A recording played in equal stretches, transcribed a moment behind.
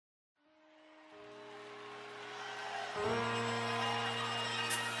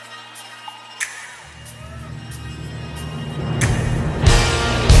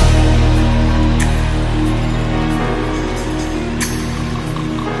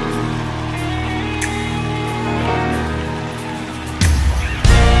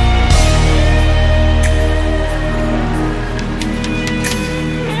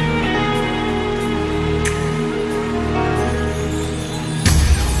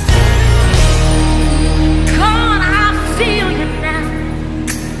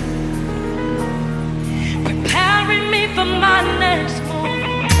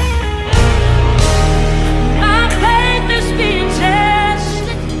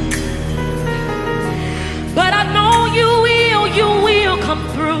come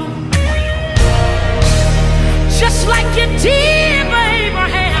through, just like you did for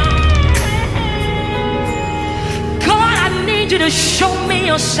Abraham. God, I need you to show me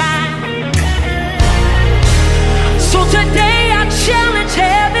your sign. So today I challenge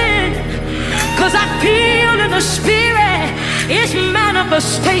heaven, 'cause I feel in the spirit it's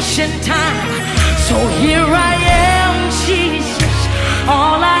manifestation time. So here I am, Jesus.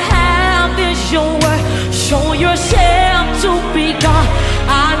 All I have is your word. Show yourself to be God.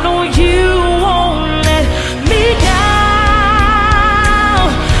 I know you won't let me down.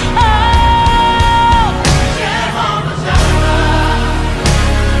 Oh, Jehovah Jireh.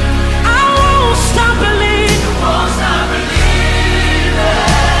 I won't stop believing. Won't stop believing.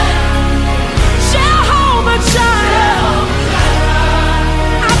 Jehovah Jireh.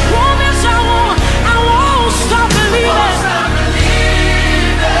 I promise I won't stop believing.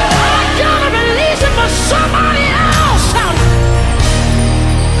 I gotta release it for somebody else.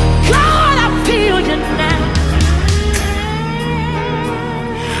 God, I feel you now,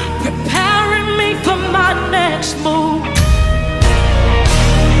 preparing me for my next move.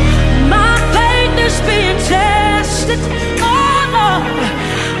 My faith is being tested, oh Lord,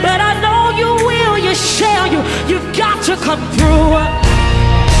 but I know you will, you shall, you've got to come through,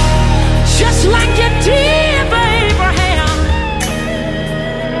 just like you did for Abraham.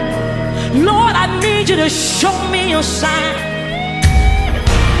 Lord, I need you to show me your sign.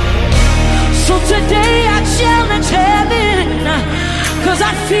 So today I challenge heaven, 'cause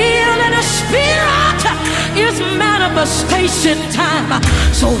I feel in the spirit it's manifestation time.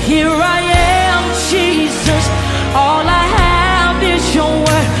 So here I am, Jesus. All I have is your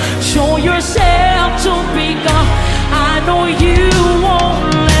word. Show yourself to be God. I know you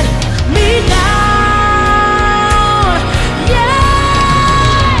won't let me down.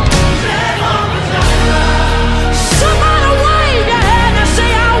 Yeah. Somebody wave your hand and say,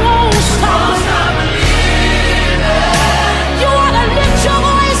 I won't stop. You ought to lift your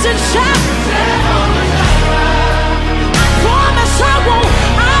voice and shout. I promise I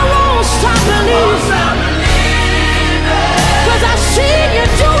won't stop believing. 'Cause I've seen you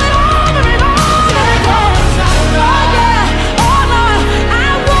do it over and over again. Oh yeah, oh Lord, I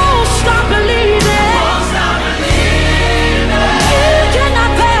won't stop believing. You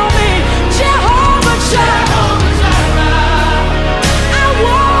cannot fail me, Jehovah Jireh. I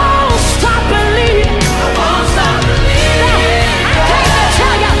won't stop believing. I came to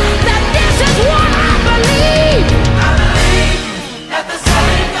tell you that this is what I believe. I believe that the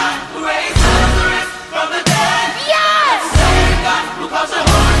same God who raised Lazarus from the dead, Yes, the same God who caused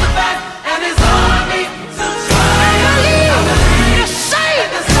Jehoshaphat and his army to I triumph. believe the same.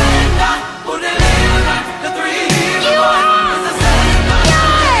 The same God who delivered the three Hebrew You boys are. is the same God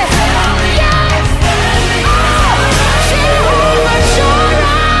Yes, who yes. Oh, Jehovah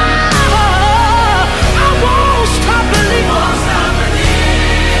Jireh. I won't stop believing.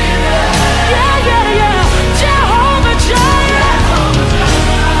 Yeah, yeah, yeah. Jehovah Jireh.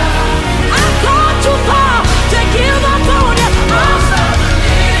 I've gone too far to give up on you.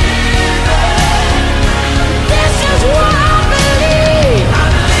 This is what I believe.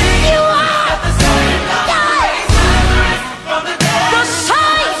 You are the same God who raised Lazarus from the dead, the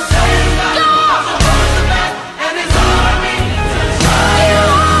same God. Jehoshaphat and his army to triumph. You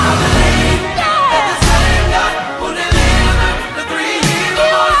are. The Yeah. same God who delivered the three Hebrew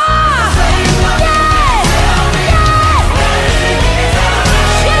You boys. are. Yes. Yes.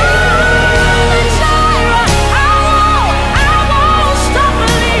 Jehovah Jireh. I won't stop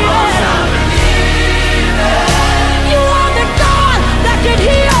believing. You are the God that can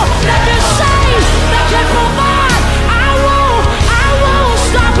heal, that can save, that can provide. I won't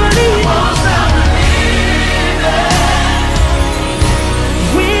stop believing.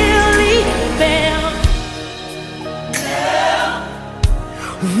 Will he fail?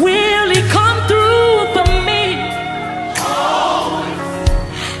 Will he come through for me?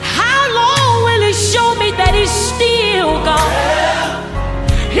 How long will he show me that he's still God?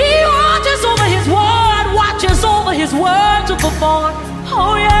 He watches over his word to perform.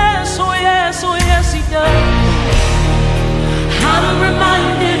 Oh yes, oh yes, oh yes, he does. I'm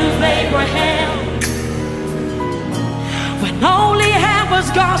reminded of Abraham, when all he had was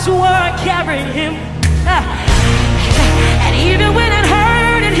God's word carrying him. And even when it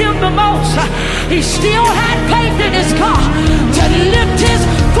hurted him the most, he still had faith in his God to lift his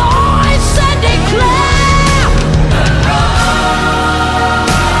voice and declare,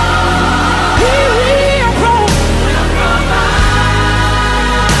 he will provide.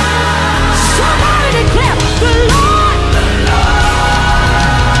 Somebody declare, the Lord,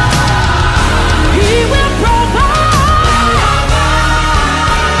 he will provide.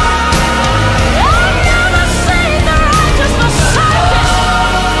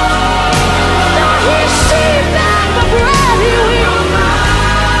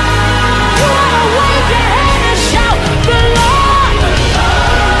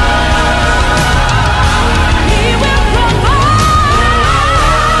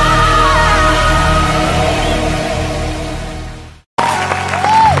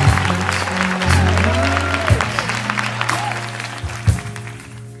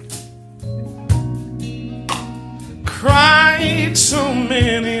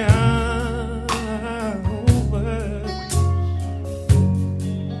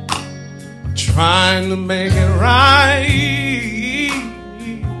 trying to make it right.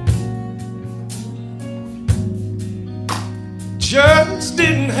 Just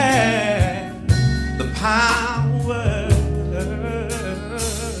didn't have the power,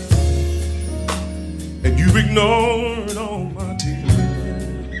 and you ignored all my tears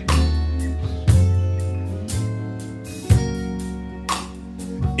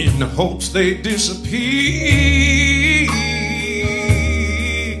in the hopes they disappear.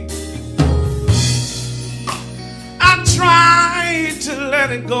 I tried to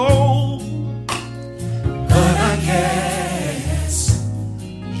let it go, but I guess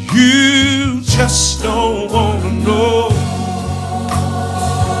you just don't want to know.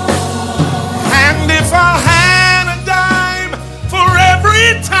 And if I had a dime for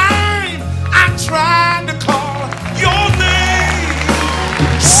every time I tried to call your name,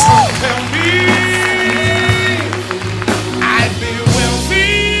 so tell me I'd be wealthy.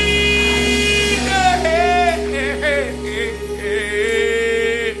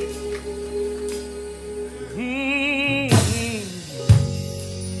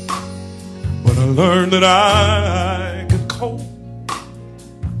 But I learned that I could cope.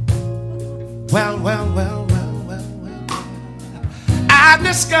 Well, I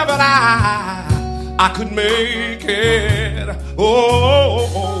discovered I could make it.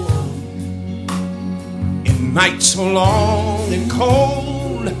 Oh, in nights so long and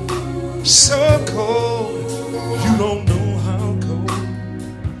cold, so cold, you don't know how cold.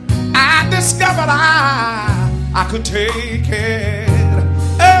 I discovered I could take it.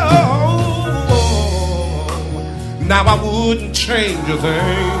 Oh, now I wouldn't change a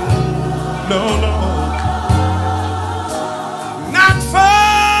thing. No, not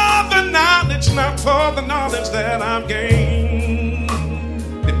for the knowledge, not for the knowledge that I've gained.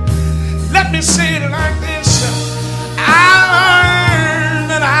 Let me say it like this: I learned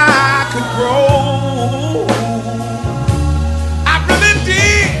that I could grow. I really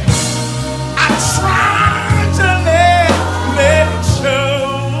did. I tried to let it show.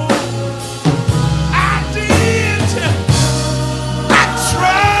 I did. I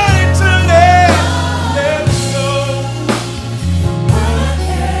tried to let it go.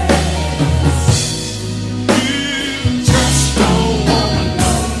 You just don't wanna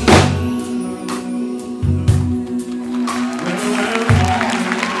know.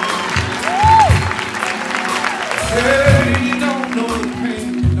 Yeah, you don't know the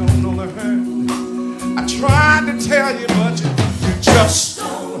pain, you don't know the hurt. I tried to tell you, but you just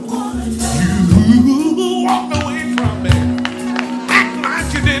don't wanna know. You walked away from me, acting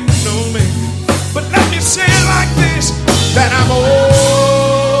like you didn't know me. But let me say it like this: that I'm over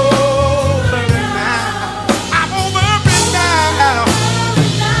it now. I'm over it now.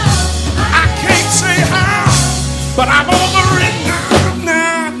 I can't say how, but I'm over it now.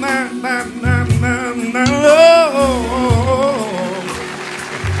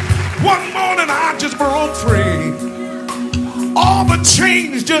 One morning I just broke free. All the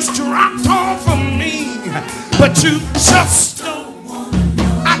chains just dropped off of me. But you just don't.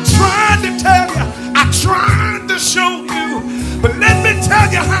 I tried to tell you, I tried to show you, but let me tell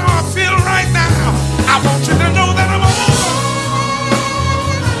you how I feel right now. I want you to know that I'm over.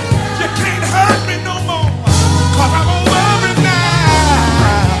 You can't hurt me no more, 'cause I'm over it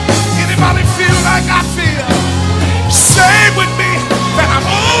now. Anybody feel like I feel? Say with me that I'm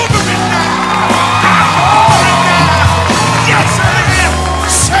over it now. I'm over it now. Yes, I am.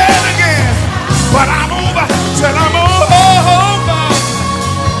 Say it again. But I'm over till I'm over.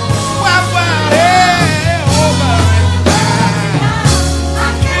 Well, yeah, over it now. I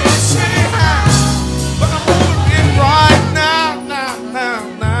can't say how, but I'm over it right now.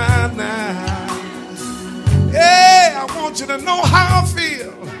 Yeah, I want you to know how I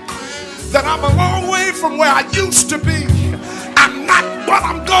feel. That I'm a long way from where I used to be. I'm not what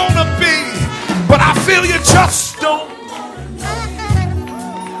I'm gonna be, but I feel you just don't.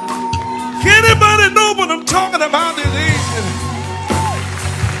 Anybody know what I'm talking about this evening?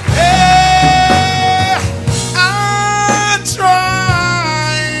 Yeah, I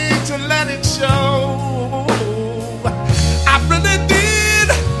tried to let it show. I really did.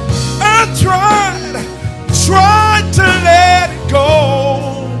 I tried to let it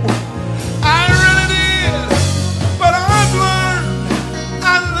go. I really did. But I've learned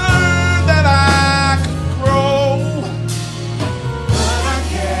that I could grow. But I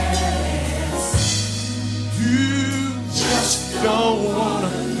guess you just don't wanna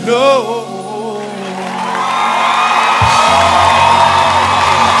know.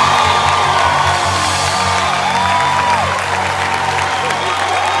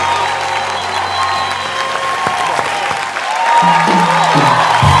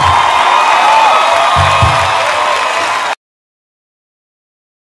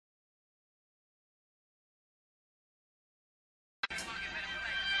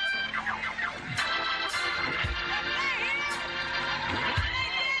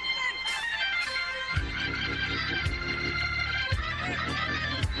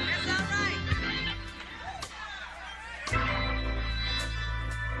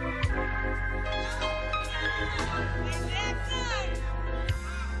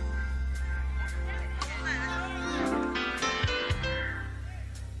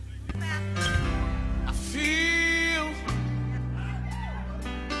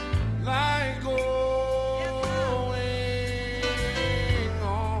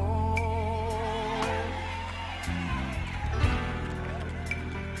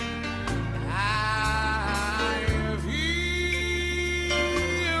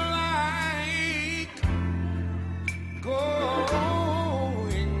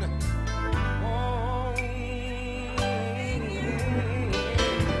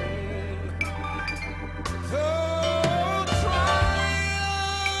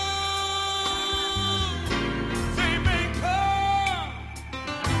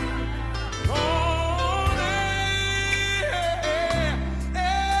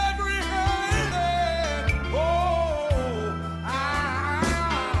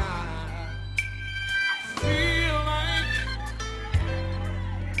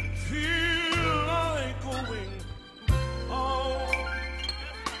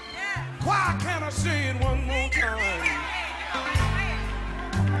 say it one more time.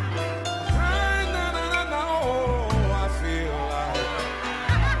 No, I feel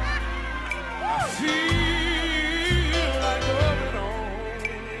like going on.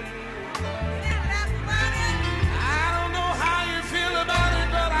 I don't know how you feel about it,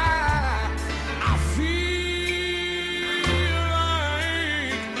 but I feel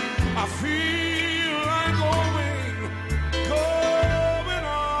like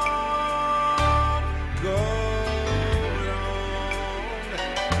going on.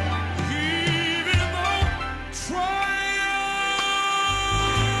 Even though trials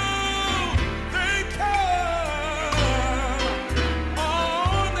they come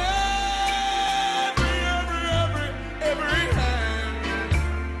on every hand.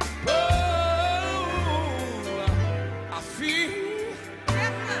 Oh, I feel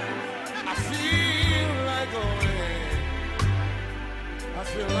like going. I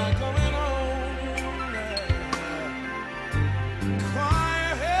feel like going on.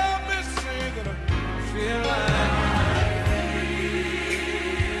 Choir, help me sing it. I feel like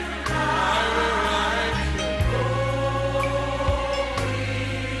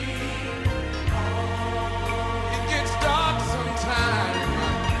it gets dark sometimes,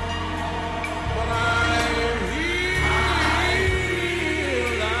 but I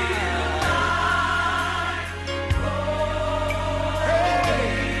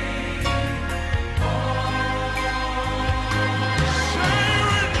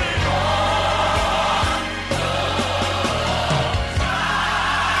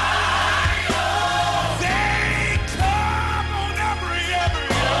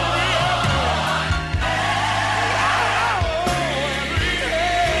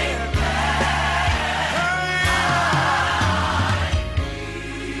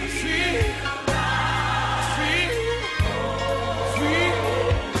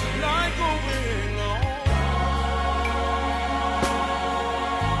feel like going on.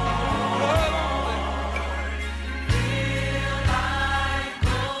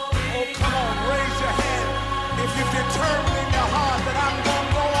 Oh, come on, raise your hand if you've determined in your heart that I'm going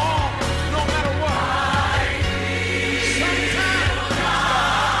to go on no matter what.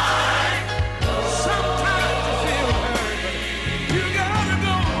 Sometimes you feel hurt, but you gotta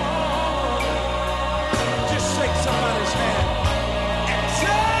go on. Just shake somebody's hand and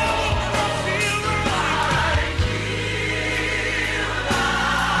tell them that I feel like.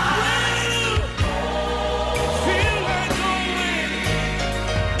 Feel like going.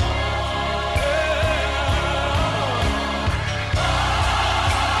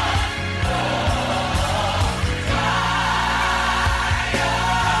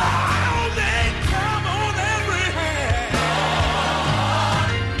 Oh, they come on every hand.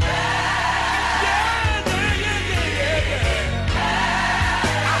 Yeah.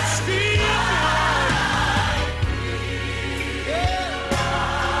 I still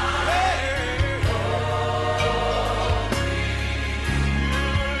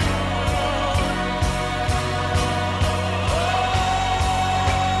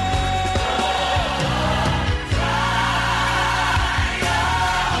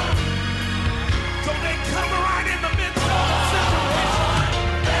so they come right in the midst of the situation.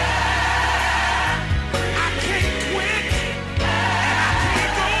 I can't quit and I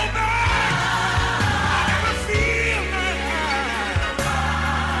can't go back. I gotta feel like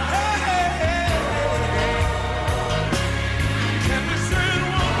can we say it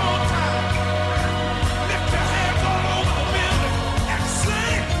one more time? Lift your hands all over the building and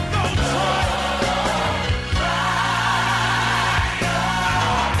sing those songs.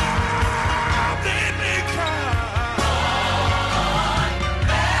 They may come.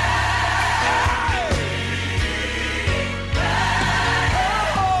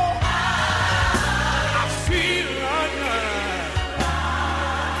 I feel like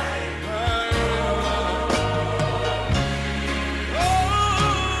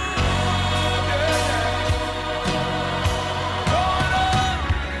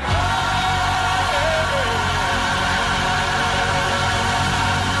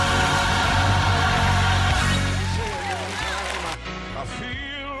I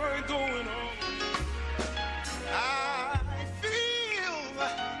feel like going on. I feel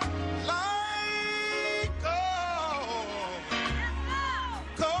like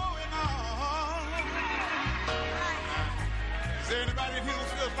going on. Is there anybody who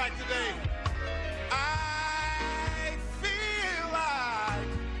feels like today? I feel like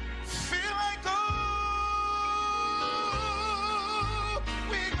going on.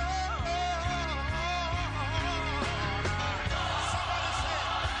 Somebody say,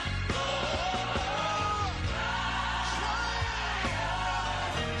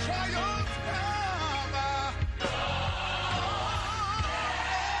 try your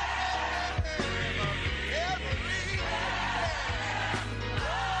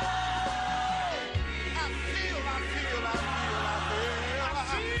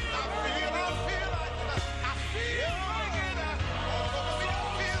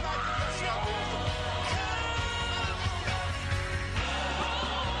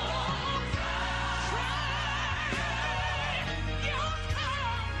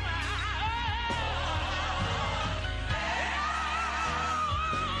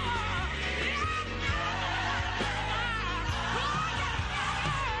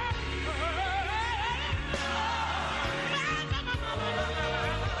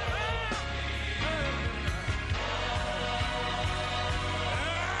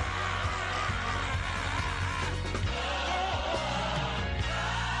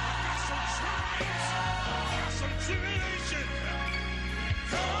some tribulation.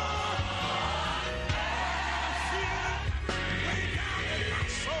 Oh, I feel it way down in my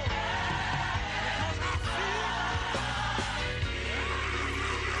soul. Because I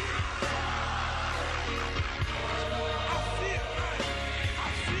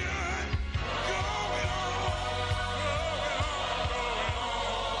feel it going on.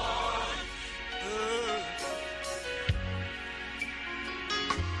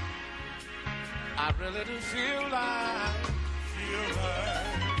 I really do feel like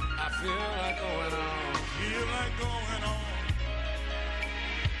I feel like going on. Feel like going on.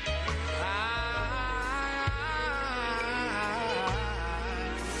 I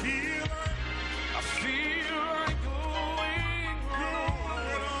feel like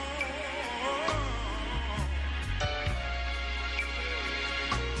going on.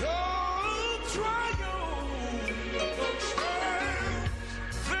 Don't try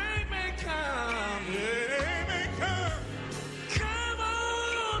they may come. Come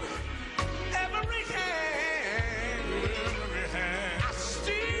on, every hand. I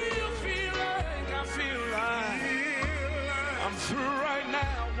still feel like I'm through right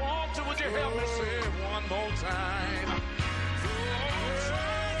now. Walter, would you help me say it one more time?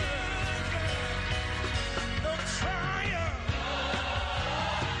 Don't try it.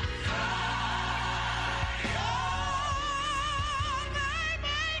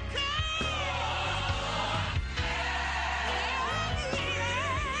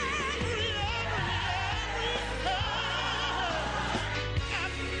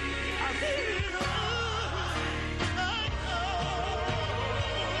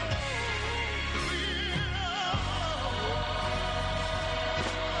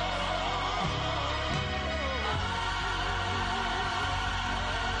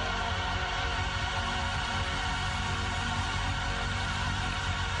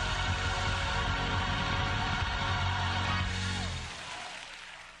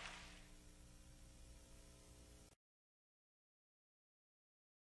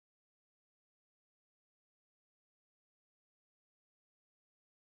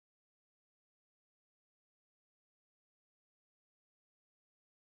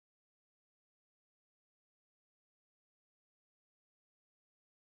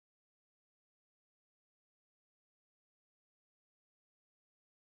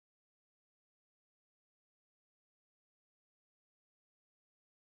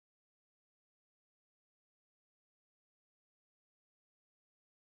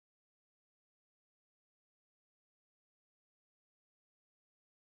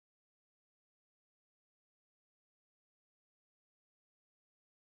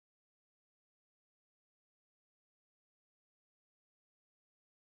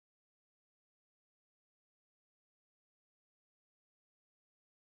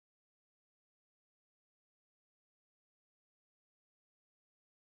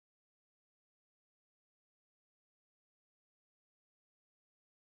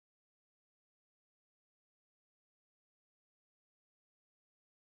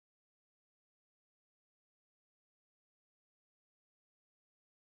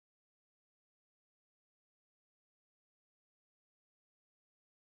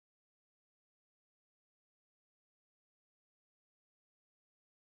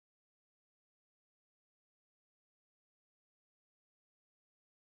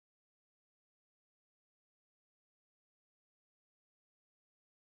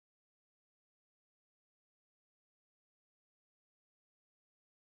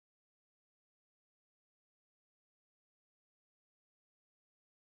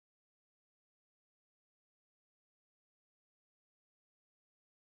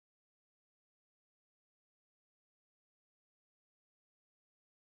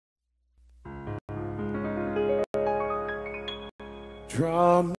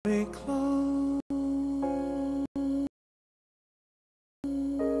 Draw me close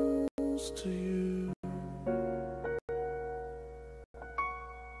to you.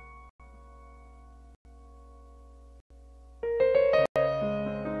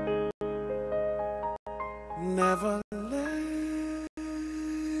 Never let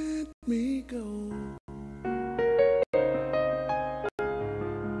me go.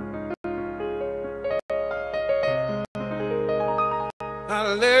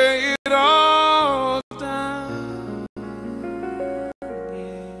 I lay it all down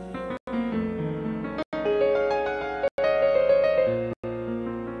again.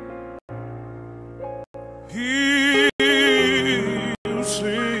 He'll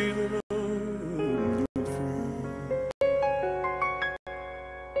say that I'm free.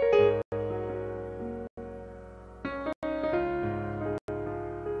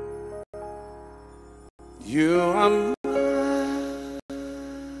 You are my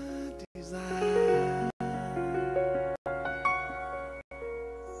desire.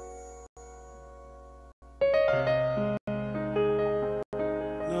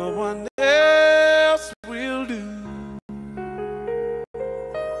 No one else will do.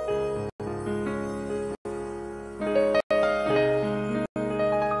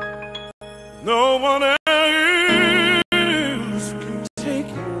 No one else can take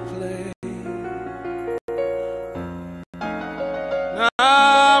your place.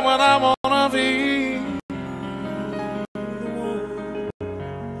 Now when I wanna be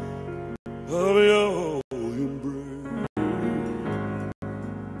the one of your embrace.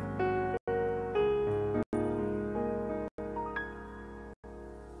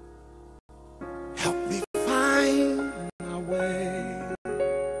 Help me find my way.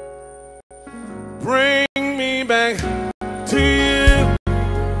 Bring me back to you.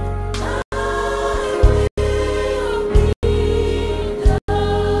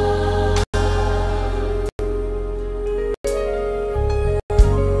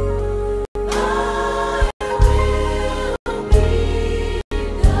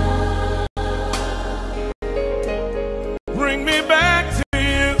 Bring me back to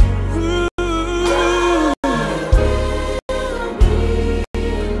you.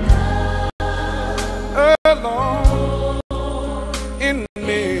 Alone in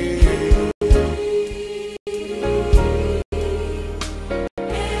me.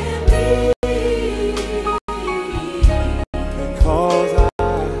 Because I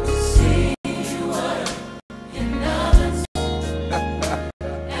see you work in others,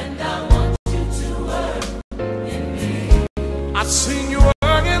 and I want you to work in me. I've seen you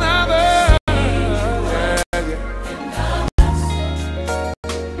work in others, in others,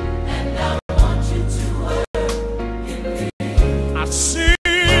 and I want you to work in me. I've seen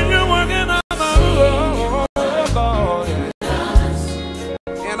you work in others, Lord,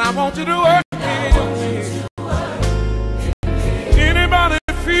 and I want you to work in me. Anybody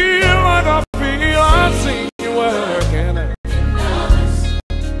feel like I feel? I've seen you working, and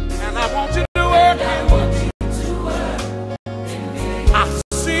I want you to work in me. I've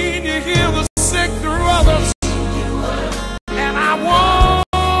seen you heal the sick through others, and I want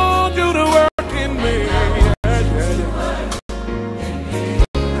you to work in me.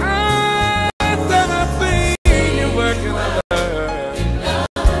 I've seen you working others,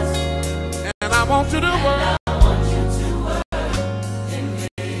 and I want you to work.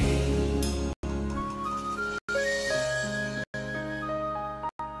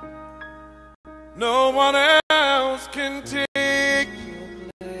 No one else can take your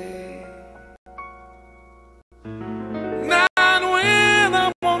place. Not when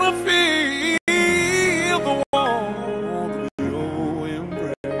I wanna feel the warmth of your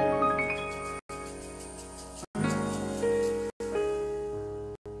embrace.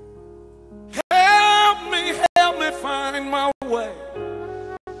 Help me find my way.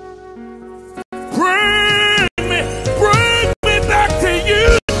 Bring me back to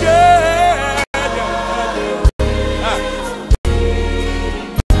you.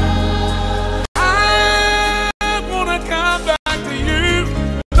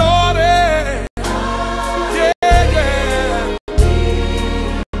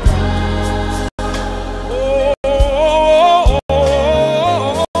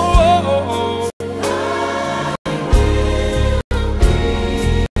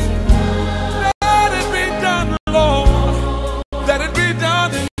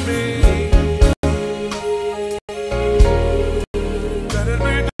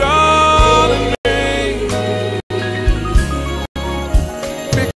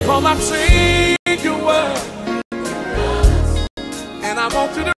 I've seen you work, and I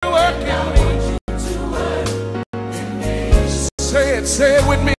want you to work in me. Say it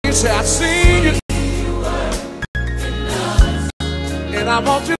with me. Say, I've seen you, and I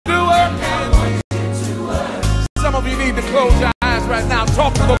want you to work in me. Some of you need to close your eyes right now.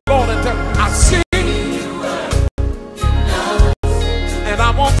 Talk to the Lord and tell him, I've seen you, and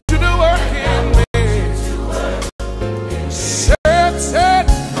I want you to work in me. Say it, say it.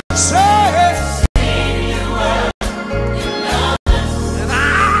 And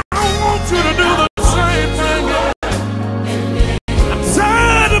I want you to do the same thing. I'm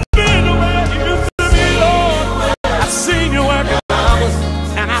tired of being the way you used to be, Lord. I've seen you working hours,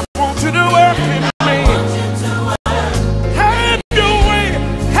 and I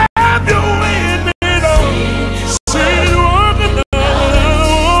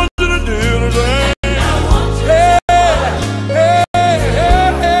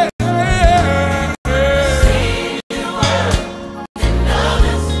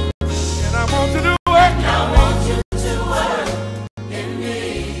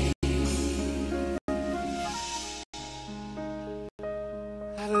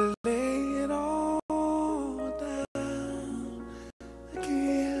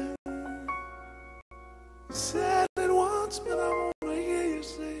Said it once, but I want to hear you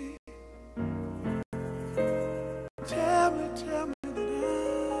say, tell me that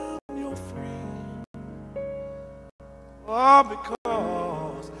I'm your friend. Oh,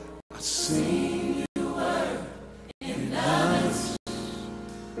 because I seen you were in us,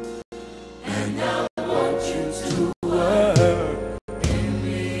 and I want you to work in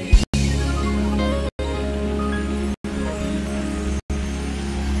me.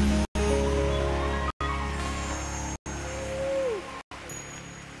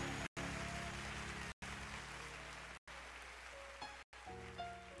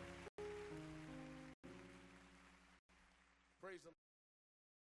 Praise the Lord.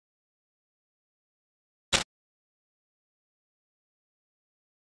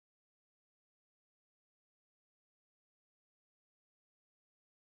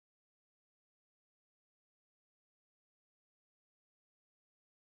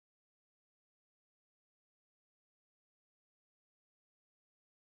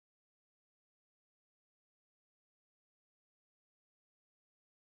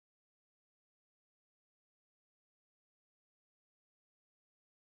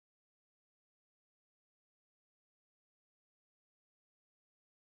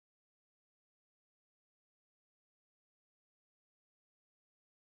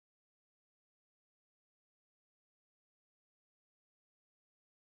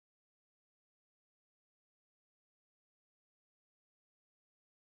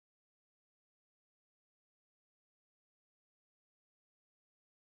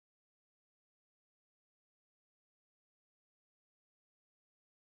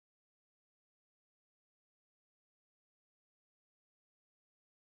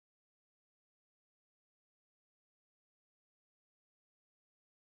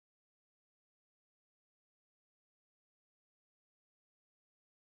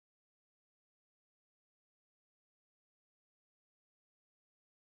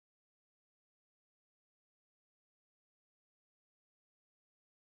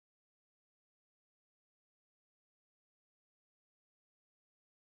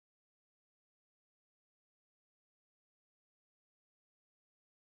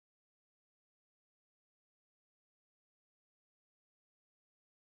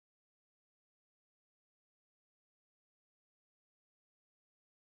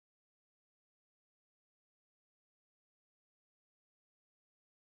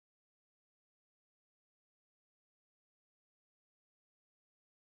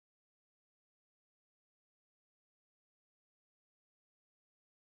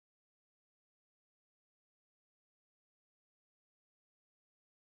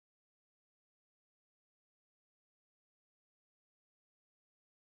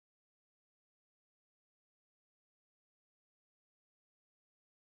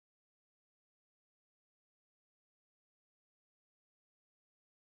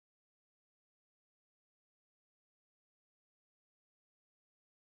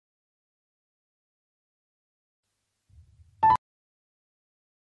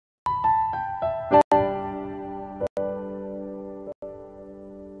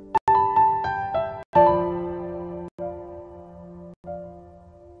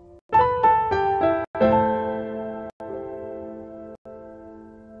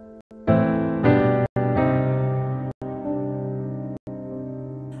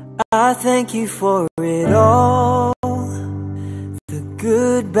 I thank you for it all, the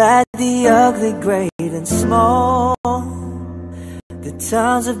good, bad, the ugly, great and small, the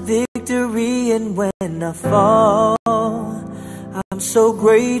times of victory and when I fall. I'm so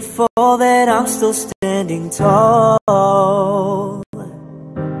grateful that I'm still standing tall.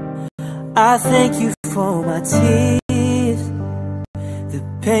 I thank you for my tears, the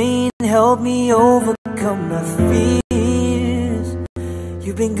pain helped me overcome my fears.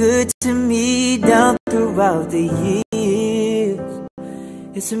 You've been good to me down throughout the years.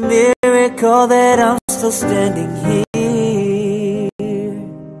 It's a miracle that I'm still standing here.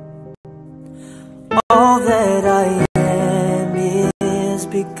 All that I am is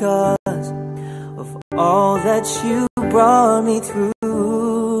because of all that you brought me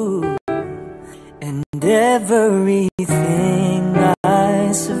through. And everything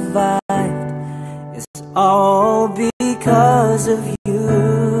I survived is all because of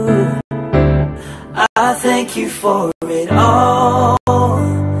you. I thank you for it all,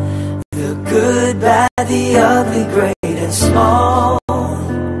 the good, bad, the ugly, great and small,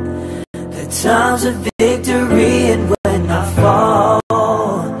 the times of victory and when I fall.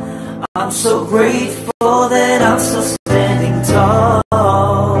 I'm so grateful that I'm still standing tall.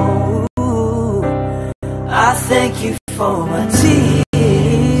 I thank you for my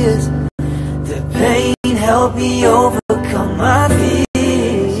tears, the pain help me overcome my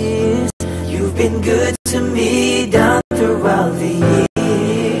fears. You've been good to me down throughout the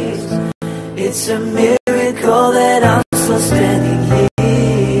years. It's a miracle that I'm still standing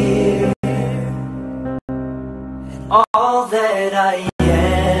here. And all that I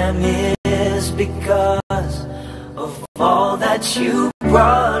am is because of all that you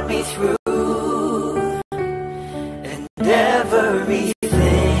brought me through. And everything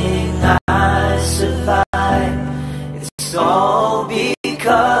I survive, it's all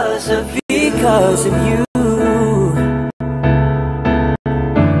because of you.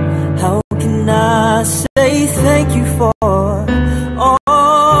 How can I say thank you for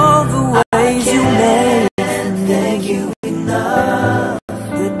all the ways you made? Thank you enough.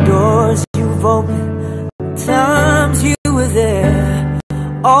 The doors you've opened, times you were there,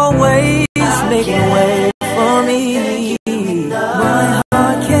 always making way for me. My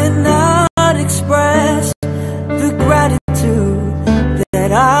heart cannot express the gratitude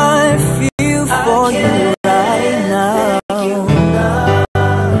that I feel for you right now.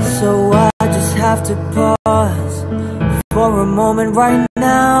 So I just have to pause for a moment right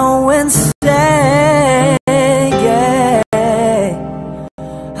now and say, yeah,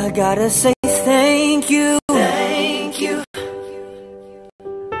 I gotta say thank you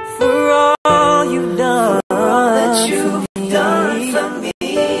for all you've done, for me.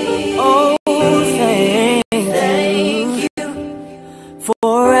 Oh, thank you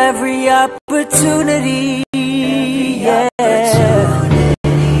for every opportunity. Yeah,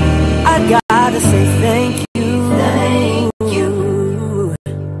 I gotta say thank you.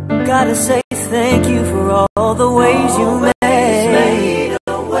 Gotta say thank you for all the ways you made.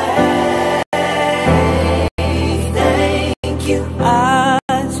 Thank you. I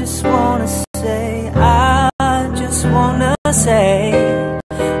just wanna say,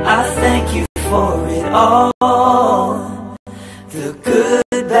 I thank you for it all. The good,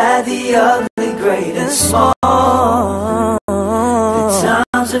 bad, the ugly, great and small. The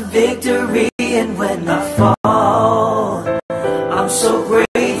times of victory and when I fall. I'm so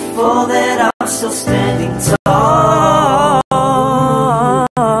grateful that I'm still standing tall.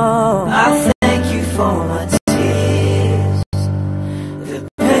 I thank you for my tears. The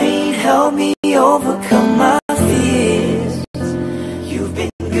pain helped me overcome my fears. You've been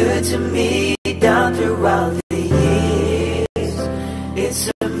good to me down throughout the years. It's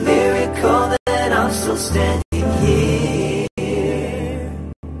a miracle that I'm still standing here.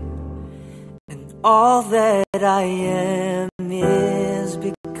 And all that I am is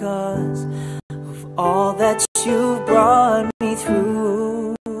because of all that you brought me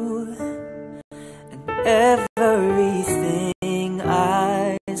through. And everything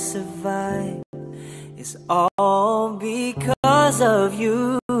I survive is all because of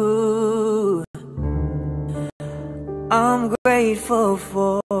you. I'm grateful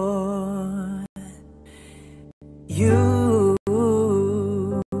for you.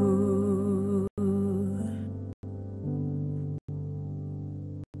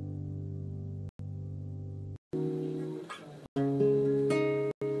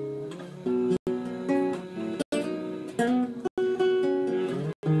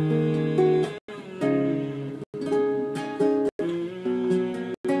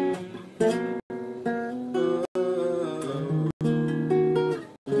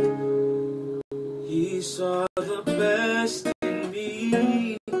 He saw the best in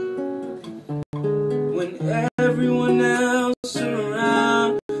me when everyone else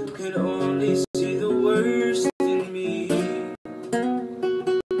around could only see the worst in me.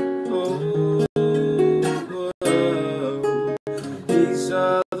 Oh, he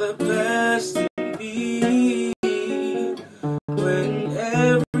saw the best in me when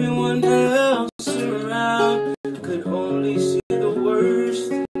everyone else around could only see the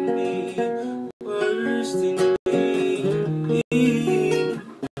worst in me. In me.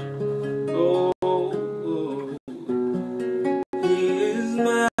 Oh, he is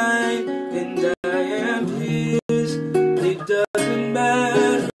mine and I am his. It doesn't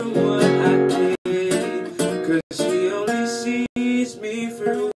matter what I did, 'cause he only sees me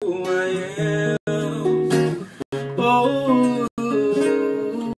for who I am. Oh,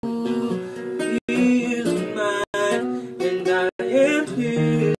 he is mine and I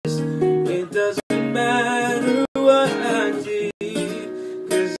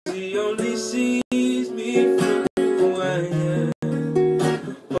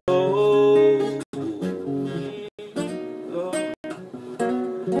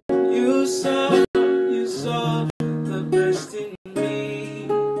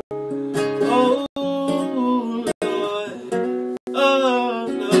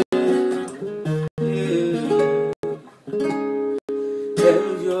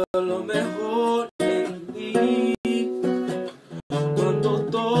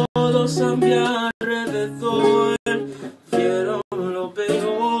mi alrededor vieron lo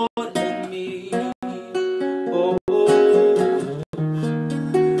peor en mí. Oh,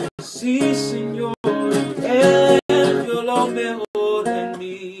 sí, Señor, Él vio lo mejor en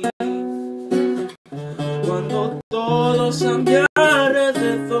mí. Cuando todos a mi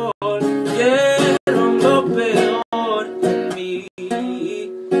alrededor vieron lo peor en mí.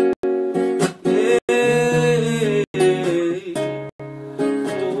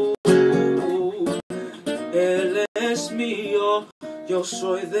 Él es mío, yo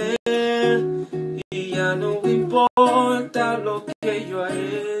soy de Él, y ya no importa lo que yo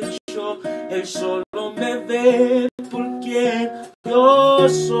he hecho. Él solo me ve por quien yo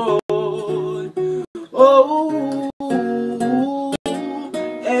soy. Oh,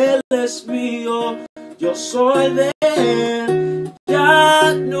 Él es mío, yo soy de Él,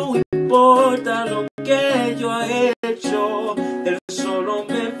 ya no importa lo que yo he hecho. Él solo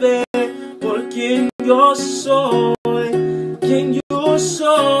me ve por quien yo soy, quien yo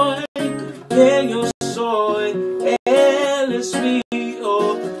soy, quien yo soy. Él es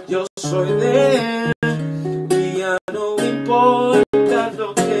mío, yo soy de Él, y ya no importa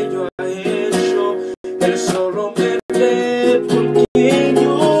lo que yo he hecho. Él solo me ve por quien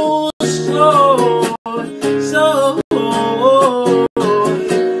yo soy,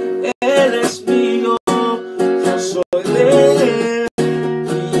 Él es mío, yo soy de Él,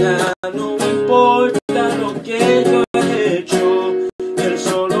 y ya no importa lo que yo he hecho. Él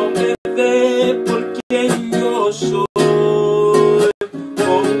solo me ve por quien yo soy.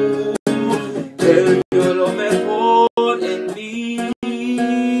 Oh, Él vio lo mejor en mí.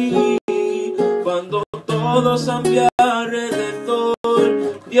 Cuando todos a mi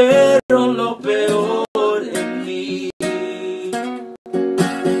alrededor vieron lo peor en mí.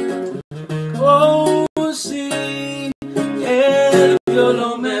 Oh, sí, Él vio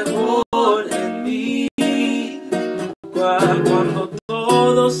lo mejor en mí. Cuando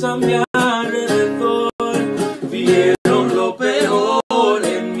todos a mi alrededor vieron lo peor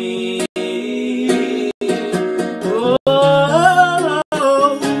en mí. Oh,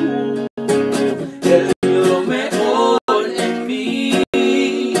 Él vio lo mejor en mí.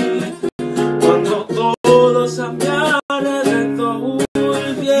 Cuando todos a mi alrededor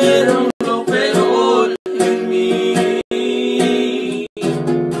vieron lo peor en mí.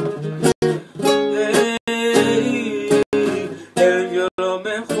 Él vio lo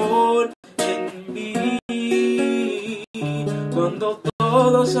mejor en mí. Cuando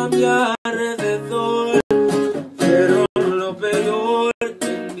todos a mi alrededor vieron lo peor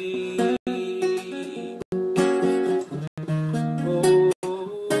en mí. Oh,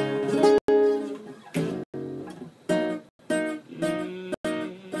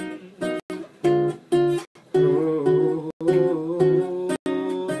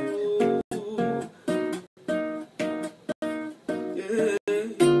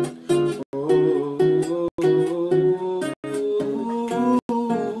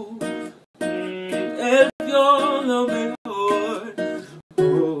 Él vio lo mejor.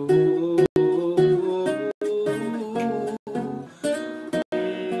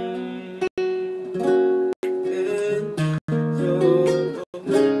 Él vio lo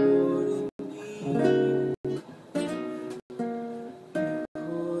mejor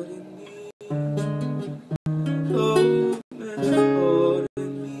en mí. Lo mejor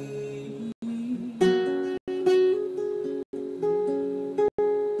en mí.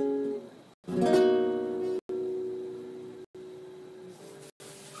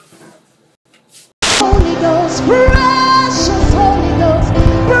 Holy Ghost, precious Holy Ghost,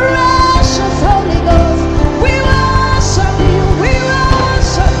 precious Holy Ghost. We worship you, we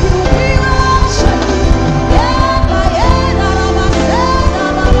worship you, we worship you. Yeah, my yeah, na na ma se, na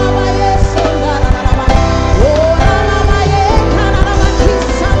ma ma ma yes, na na na ma. Oh, na na ma yeah, na na na ma kiss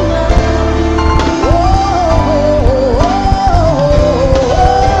na na. Oh, oh, oh,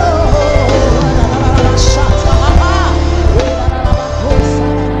 na na na ma shut na ma ma. Oh, na na na ma kosa.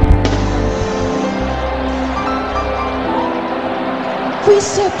 We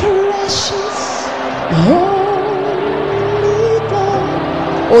say precious Holy God.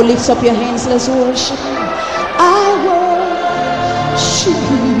 Oh, lift up your hands, let's worship. I worship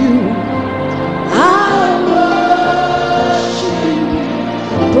you. I worship you.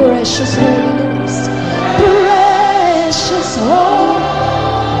 Precious Holy Ghost. Precious Holy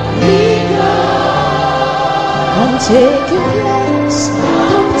God. Come take your place.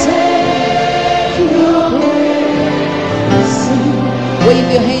 Come take your place. Wave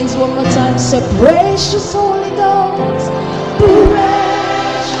your hands one more time. Say, precious Holy Ghost,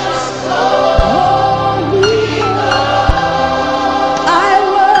 precious Holy Ghost, I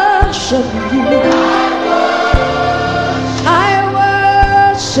worship you.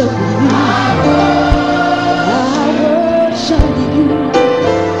 worship you. I worship you.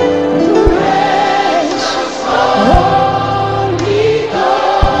 Precious Holy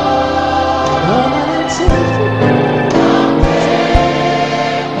God. Come and take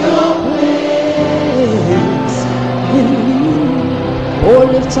your place in me. Oh,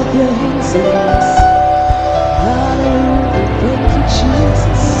 lift up your hands and bless. Hallelujah. Thank you,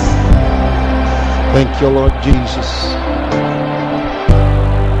 Jesus. Thank you, Lord Jesus.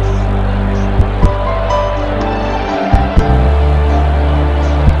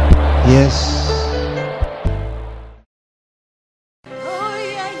 Yes. Oh,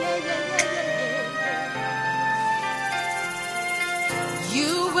 yeah, yeah, yeah, yeah, yeah.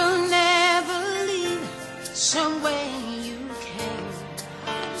 You will never leave somewhere you came.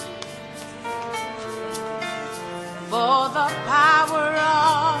 For the power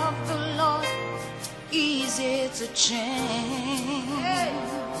of the Lord easy to change.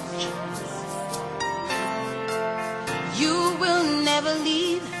 You will never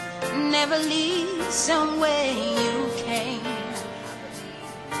leave somewhere you came.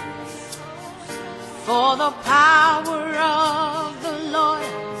 For the power of the Lord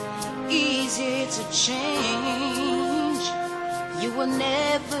easy to change. You will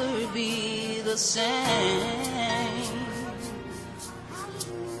never be the same.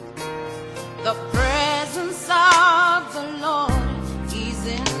 The presence of the Lord is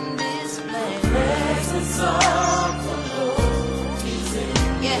in this place. The presence of the Lord is in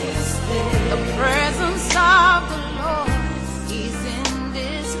this place. The presence of the Lord is in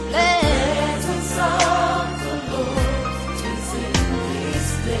this place. The presence of the Lord is in this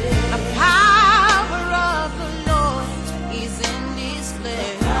place. The power of the Lord is in this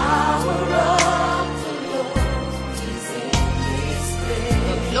place. The power of the Lord is in this place.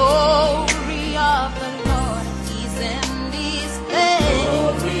 The glory of the Lord is in this place.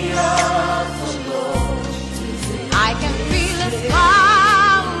 Glory of the Lord is in I can feel His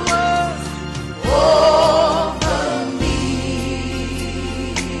power over me.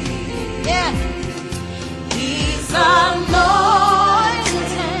 Yeah, His anointing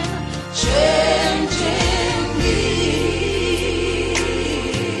changing me.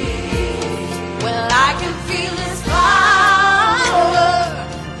 Well, I can feel His power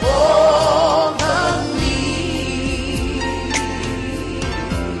over me.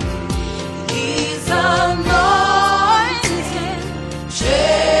 His anointing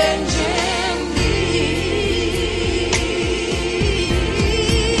changing me.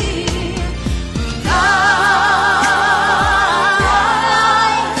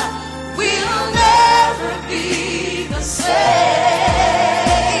 Life will never be the same.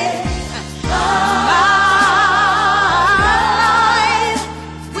 Life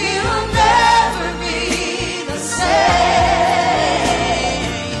will never be the same.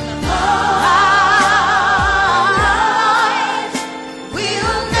 Life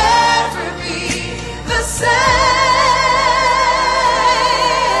will never be the same.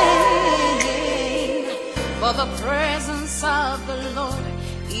 For the presence of the Lord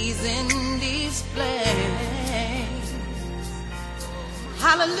is in this place.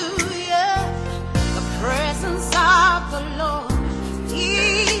 Hallelujah. The presence of the Lord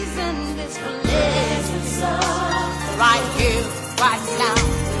is in this place. Right here, right now.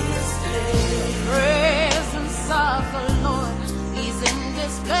 The presence of the Lord is in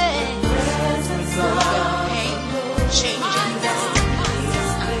this place. Pain, changing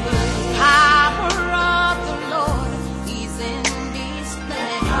destinies. The power of the Lord is in this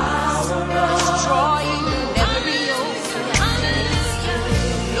place. Destroying every yoke.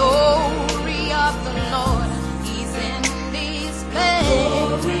 Glory of the Lord is in this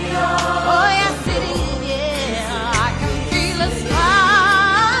place. Oh, yes, it is. Yeah, I can feel His power.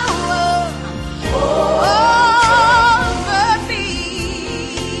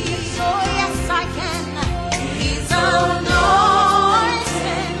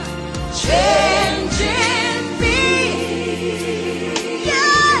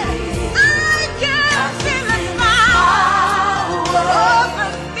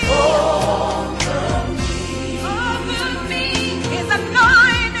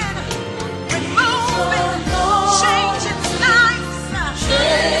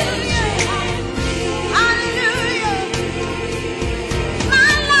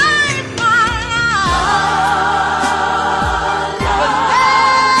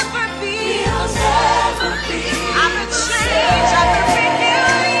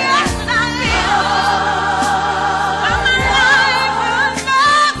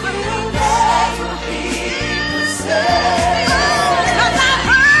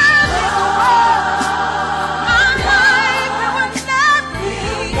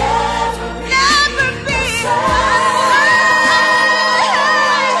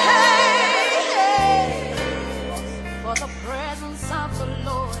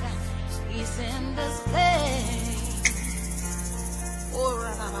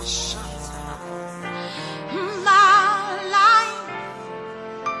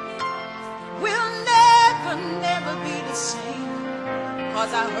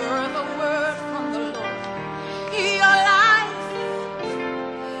 because I heard the word from the Lord. Your life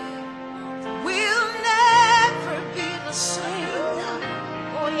will never be the same.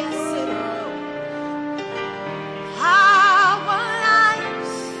 Oh yes, it will. Our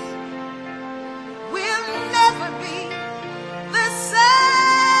lives will never be the same.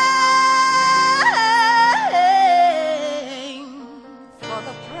 For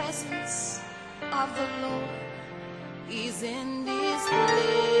the presence of the Lord is in this place.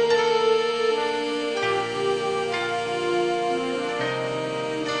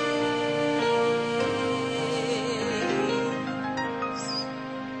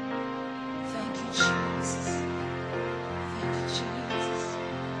 Thank you, Jesus. Thank you, Jesus.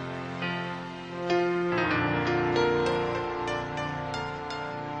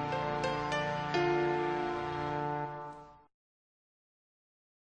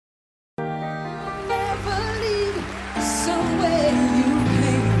 Never leave somewhere you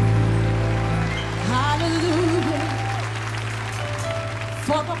came. Hallelujah.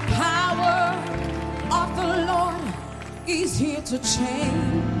 For the power of the Lord is here to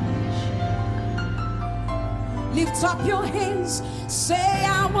change. Lift up your hands, say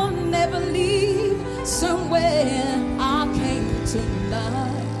I will never leave somewhere I came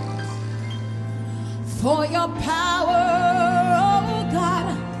tonight. For your power, oh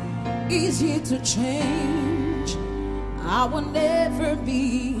God, is here to change. I will never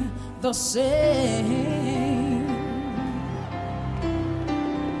be the same.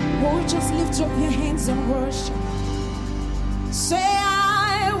 Oh, just lift up your hands and worship. Say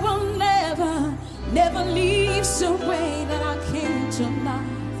I will never, never leave some way that I came tonight.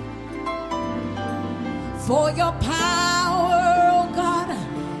 For your power, oh God,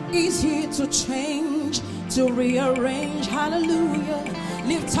 is here to change, to rearrange. Hallelujah.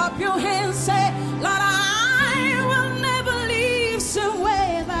 Lift up your hands, say, Lord, I will never leave some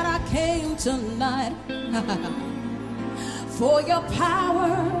way that I came tonight. For your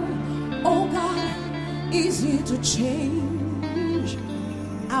power, oh God, is here to change.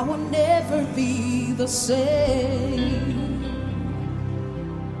 I will never be the same.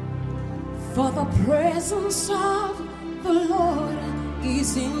 For the presence of the Lord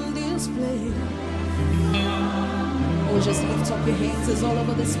is in this place. Oh, just lift up your hands, it's all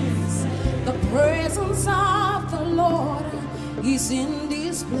over this place. The presence of the Lord is in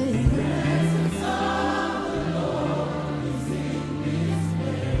this place.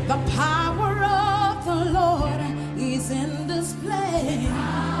 The power of the Lord is in this place.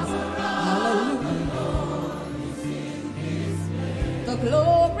 Hallelujah. The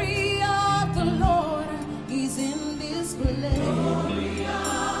glory of the Lord is in this place.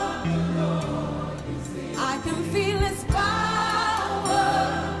 I can feel His power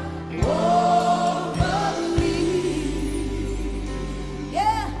over me.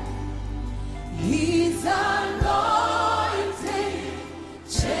 Yeah. His anointing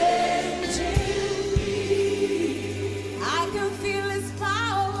changing me. I can feel His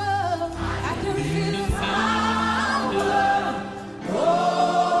power. I can feel His power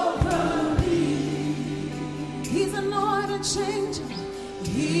over me. His anointing changing.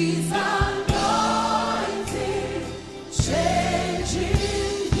 His anointing changing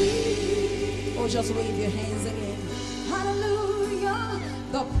me. Oh, just wave your hands again. Hallelujah.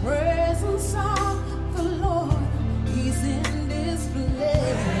 The presence of the Lord is in this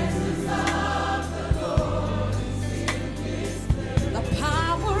place. The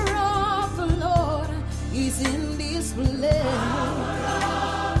power of the Lord is in this place.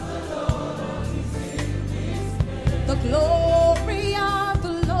 The glory of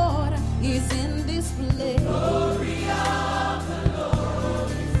the Lord is in this place.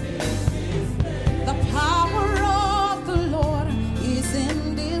 The power of the Lord is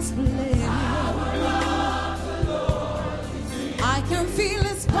in this place.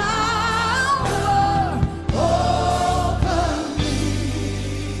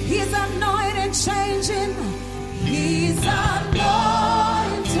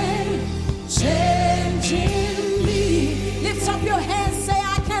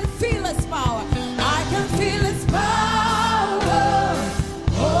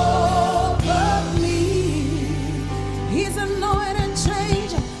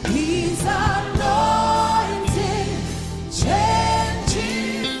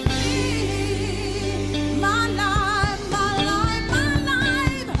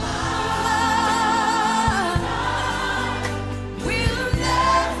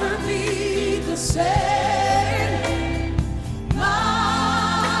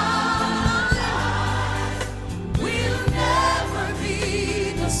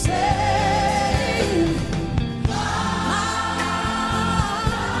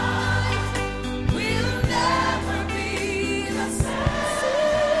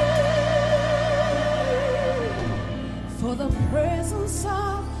 presence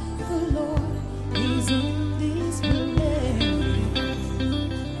of the Lord is in this place.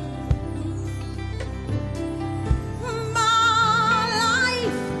 My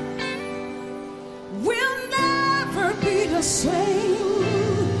life will never be the same,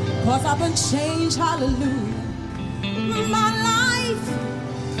 'cause I've been changed, hallelujah. My life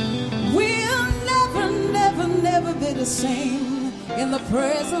will never, never, never be the same in the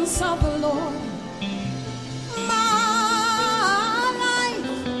presence of the Lord. My life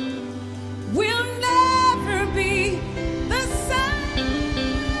will never be the same,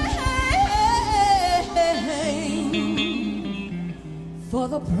 for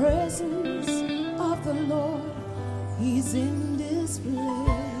the presence of the Lord, He's in this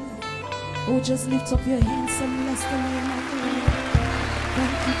place. Oh, just lift up your hands and bless the name of the Lord.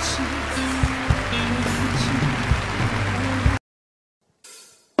 Thank you, Jesus. Thank you, Jesus.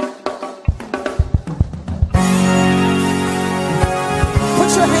 Put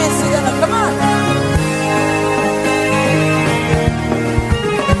your hands together. Come on.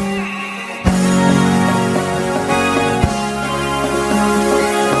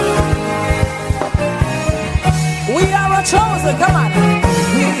 We are a chosen. Come on.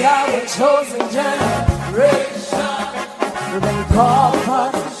 We are a chosen generation. We've been called for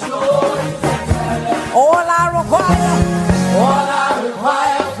all I require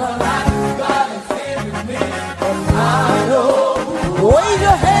for life, God has given me. And I know. Wave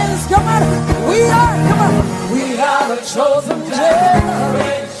your hands, come on. We are a chosen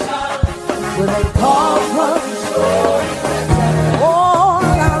generation. We've been called for all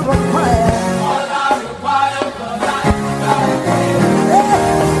I require for life, God has given me.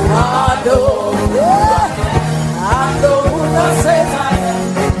 I know. I know who God says I am,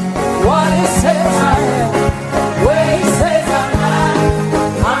 what He says I am, where He says I'm at.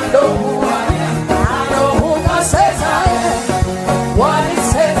 I know who I am, I know who God says I am, what He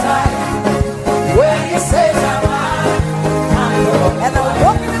says I am, where He says I'm at. I know, and I'm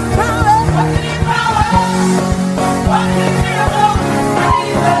walking in power, walking in miracle. I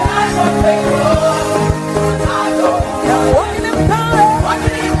need the life of faith. I know, and I'm walking in power,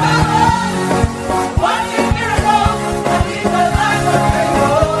 walking in power.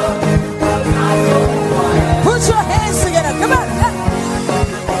 Put your hands together, come on.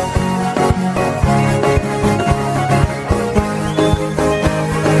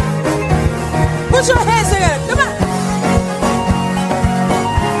 Put your hands together, come on.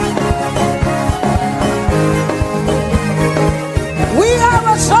 We are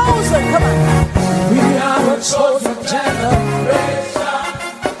a chosen, come on. We are a chosen generation.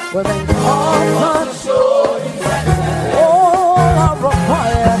 We've been called for the show. All I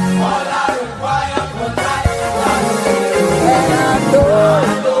require for life. And I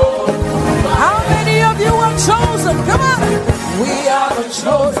know. How many of you are chosen? Come on. We are the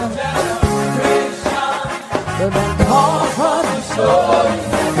chosen generation. We've been called for the show.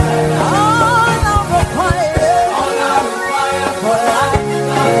 All I require for life.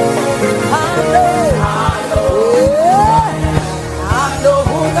 I know. Yeah. I know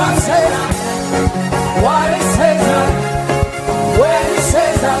who God says, what He says, where He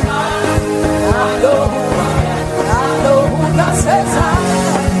says I'm at. I know who God says I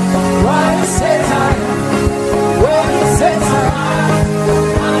am, what He says I am, where He says I'm at.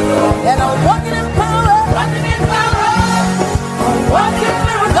 And I'm walking in power, walking in power. I'm walking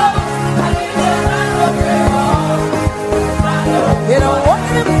miracles. I need the light of favor. And I'm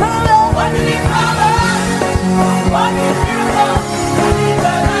walking in power, walking in power. I'm walking miracles. I need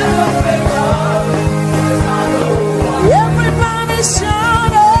the light of favor. Everybody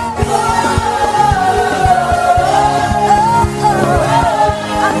shout it.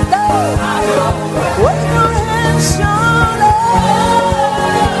 I know. Wave your hands, shout it.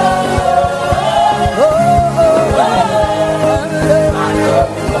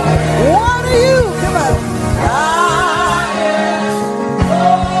 What are you? Come on.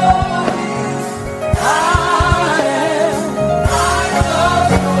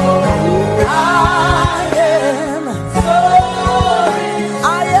 I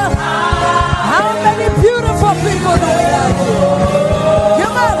am. How many beautiful people do we have here?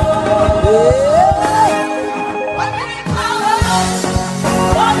 Come on.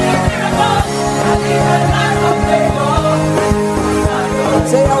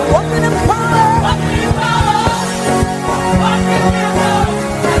 Say, I'm walking in power.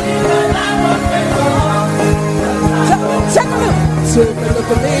 Check a look. Take a look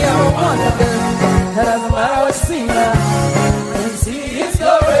at me, I'm a wonder. That doesn't matter what see now. And see His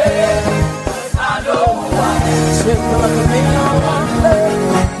glory. I know who I am. Take a look at me, I'm a wonder.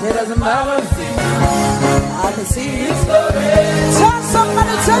 It doesn't matter what see now. I can see His glory. Tell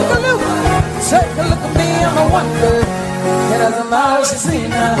somebody, take a look at me, I'm a wonder. It doesn't matter what you see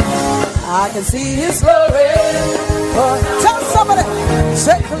now, I can see His glory. Tell somebody,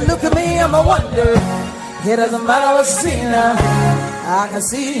 take a look at me, I'm a wonder. It doesn't matter what you see now, I can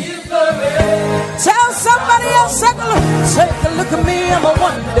see His glory. Tell somebody else, take a look at me, I'm a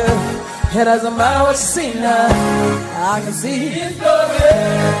wonder. It doesn't matter what you see now, I can see His glory.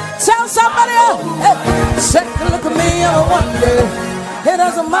 Tell somebody else, hey, take a look at me, I'm a wonder. It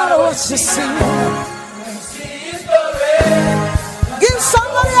doesn't matter what you see, I can see His glory. Give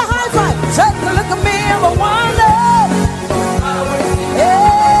somebody a high five. Take a look at me, I'm a wonder.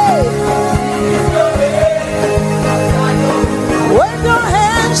 Hey, wave your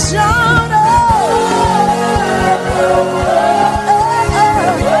hands, shout out.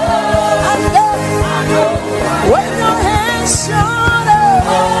 Wave your hands, shout out.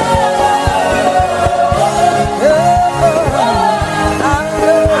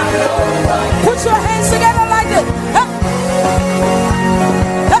 Put your hands together like this.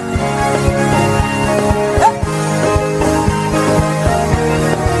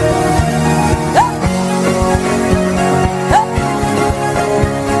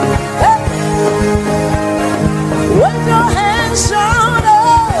 Wave your hands, shout out.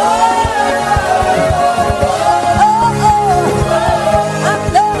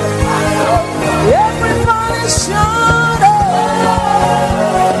 Everybody shout out.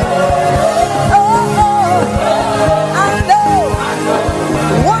 I know.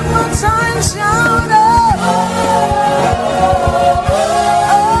 One more time, shout out.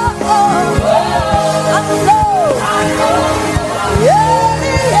 I know. Yeah,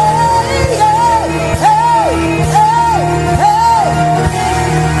 yeah, yeah. Hey, hey, hey.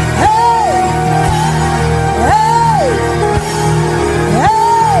 Hey,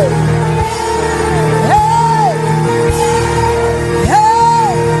 hey, hey.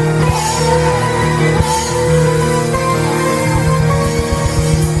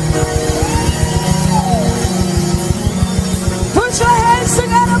 Put your hands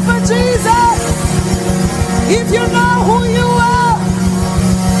together for Jesus. If you know who you are.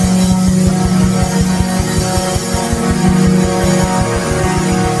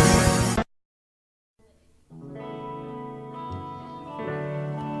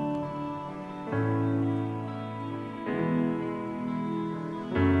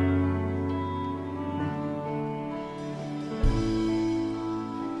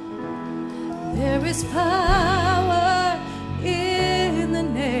 There is power in the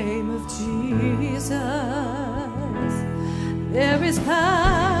name of Jesus. There is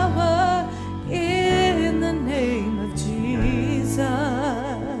power in the name of Jesus.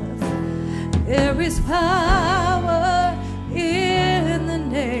 There is power in the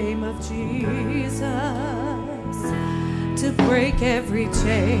name of Jesus to break every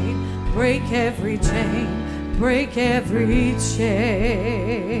chain, break every chain, break every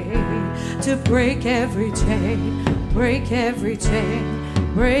chain, to break every chain, break every chain,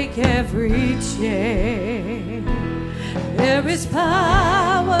 break every chain. There is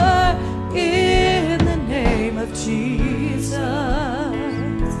power in the name of Jesus.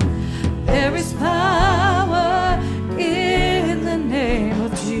 There is power in the name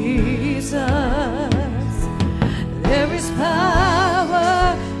of Jesus. There is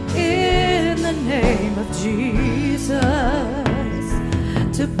power in the name of Jesus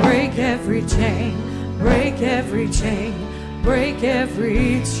to break every chain, break every chain, break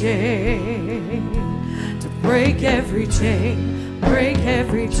every chain, to break every chain, break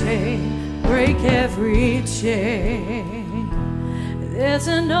every chain, break every chain. There's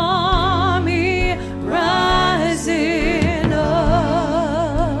an army rising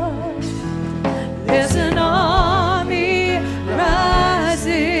up. There's an army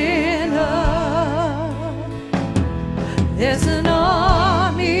rising up. There's an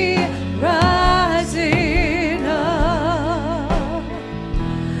army rising up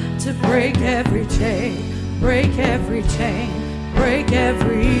to break every chain, break every chain, break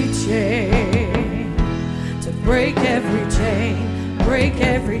every chain, to break every chain, break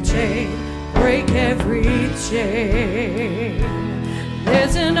every chain, break every chain.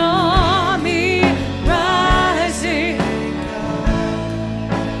 There's an army rising.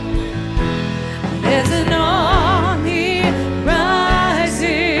 There's an army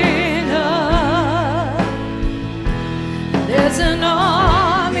rising up. There's an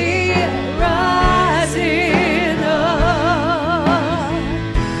army rising up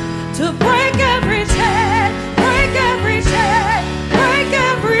to break every chain, break every chain, break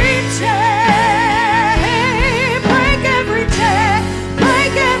every chain, break every chain,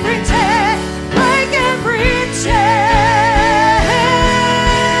 break every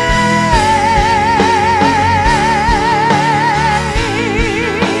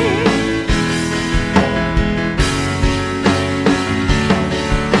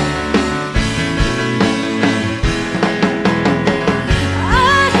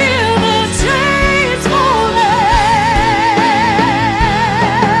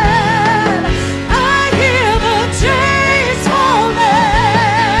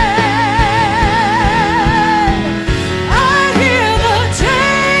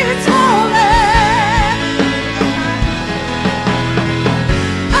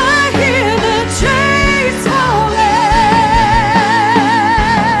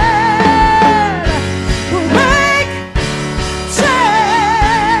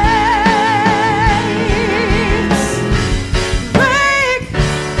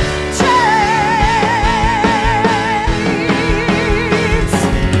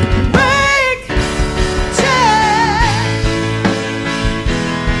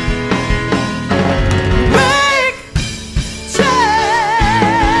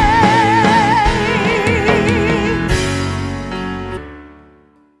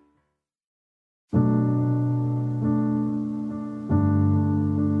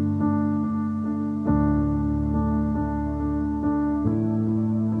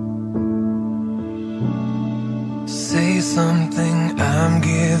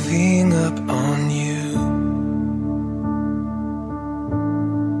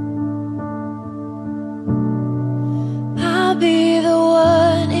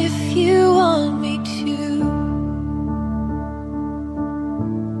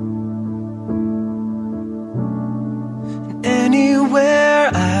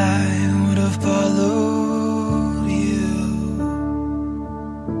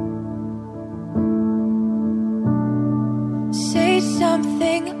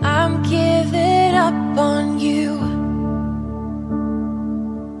up on you.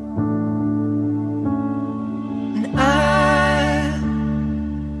 And I'm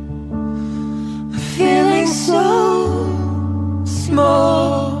feeling so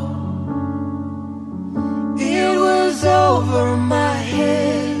small. It was over my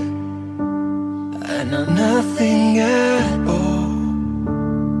head. I know nothing at all.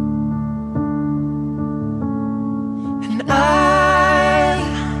 I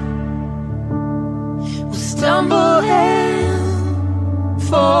will stumble and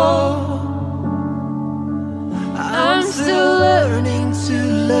fall. I'm still learning to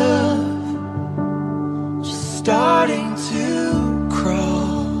love, just starting to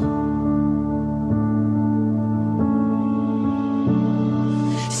crawl.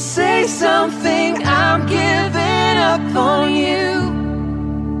 Say something, I'm giving up on you.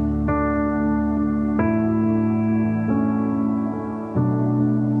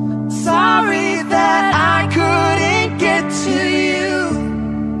 Sorry that I couldn't get to you.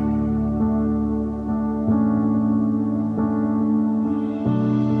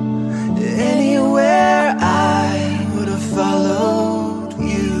 Anywhere I would have followed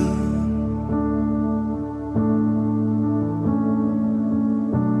you.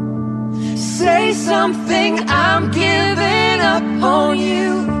 Say something, I'm giving up on you.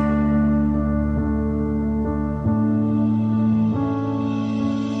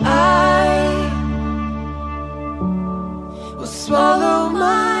 Swallow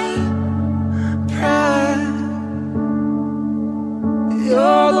my pride.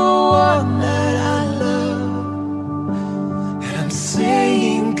 You're the one that I love, and I'm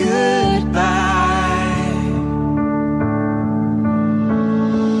saying goodbye.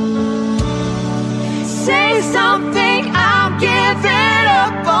 Say something, I'm giving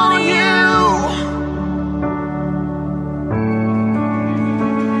up on you.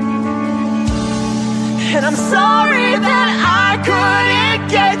 And I'm sorry that I couldn't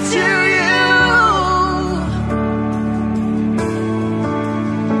get to you.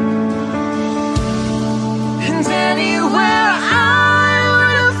 And anywhere I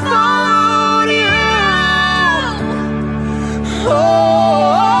would have followed you.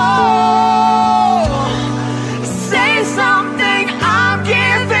 Oh, say something, I'm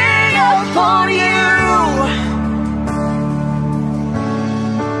giving up on you.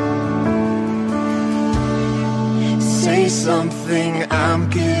 Say something, I'm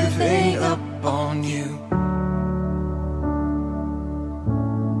giving up on you.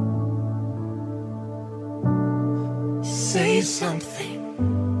 Say something.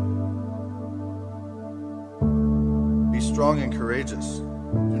 Be strong and courageous.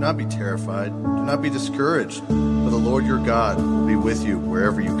 Do not be terrified. Do not be discouraged. For the Lord your God will be with you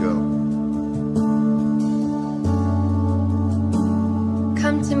wherever you go.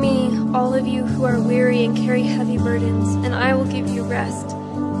 Come to me, all of you who are weary and carry heavy burdens, and I will give you rest.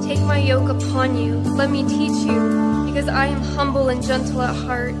 Take my yoke upon you. Let me teach you, because I am humble and gentle at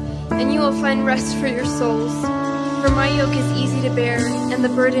heart, and you will find rest for your souls. For my yoke is easy to bear, and the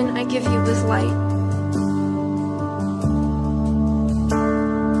burden I give you is light.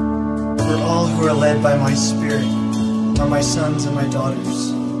 For all who are led by my Spirit are my sons and my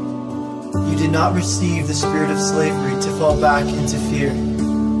daughters. You did not receive the spirit of slavery to fall back into fear,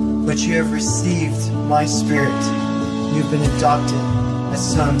 but you have received my Spirit. You've been adopted as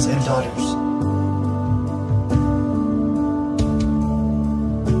sons and daughters.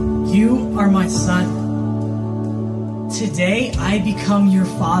 You are my son. Today I become your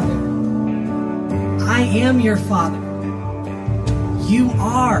father. I am your father. You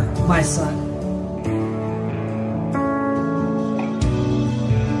are my son.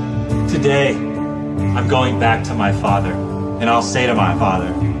 Today, I'm going back to my father, and I'll say to my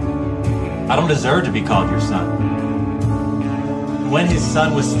father, I don't deserve to be called your son. When his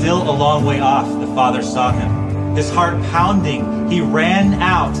son was still a long way off, the father saw him. His heart pounding, he ran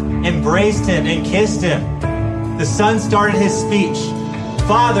out, embraced him, and kissed him. The son started his speech.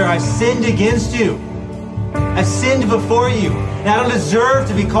 Father, I've sinned against you. I've sinned before you, and I don't deserve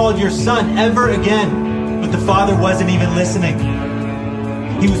to be called your son ever again. But the father wasn't even listening.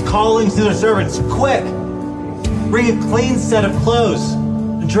 He was calling to the servants, quick, bring a clean set of clothes,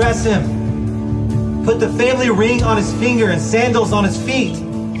 dress him, put the family ring on his finger and sandals on his feet.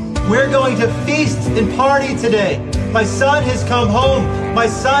 We're going to feast and party today. My son has come home. My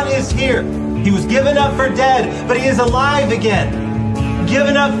son is here. He was given up for dead, but he is alive again.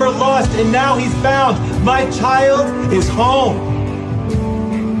 Given up for lost, and now he's found. My child is home.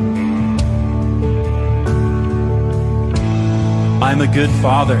 I'm a good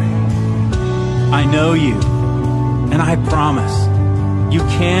father. I know you, and I promise you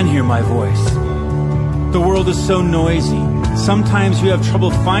can hear my voice. The world is so noisy. Sometimes you have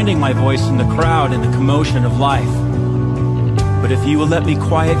trouble finding my voice in the crowd and the commotion of life. But if you will let me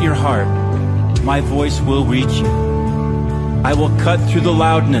quiet your heart, my voice will reach you. I will cut through the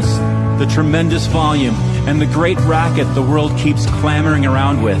loudness, the tremendous volume, and the great racket the world keeps clamoring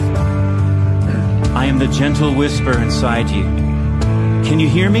around with. I am the gentle whisper inside you. Can you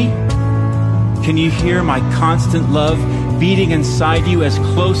hear me? Can you hear my constant love beating inside you as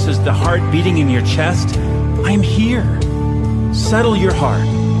close as the heart beating in your chest? I am here. Settle your heart.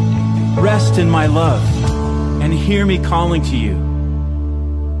 Rest in my love and hear me calling to you.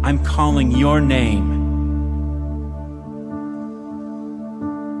 I'm calling your name.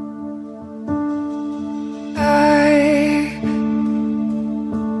 I've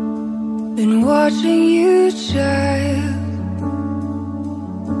been watching you, child,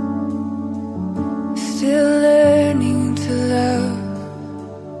 still learning to love,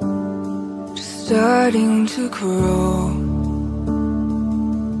 just starting to grow.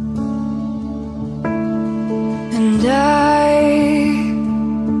 And I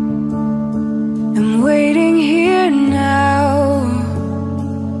am waiting here now.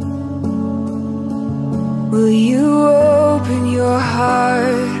 Will you open your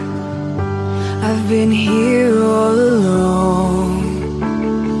heart? I've been here all alone.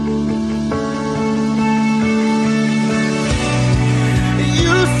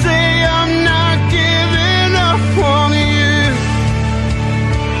 You say I'm not giving up on you.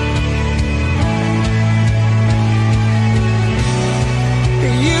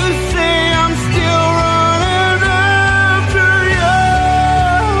 You say I'm still running after you.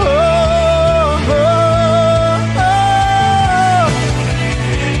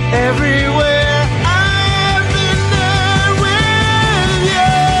 Everywhere I've been there with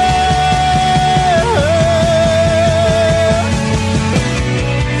you.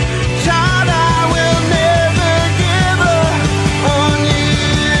 Child, I will never give up on you.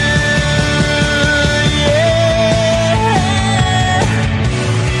 Yeah.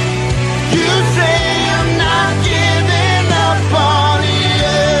 You say I'm not giving up on you.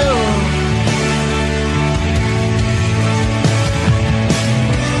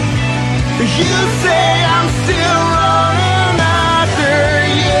 You say I'm still running after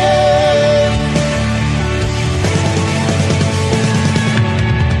you.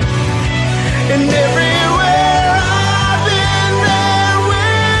 And everywhere I've been there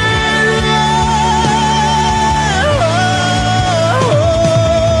with you.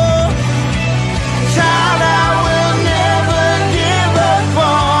 Child, I will never give up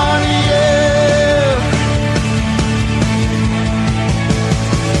on you.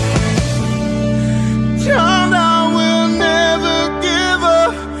 Child, I will never give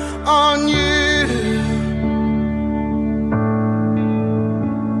up on you.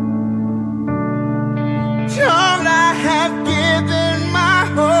 Child, I have given my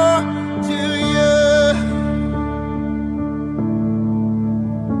heart to you.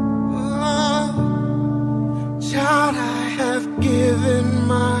 Oh, child, I have given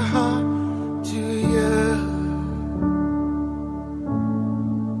my heart to you.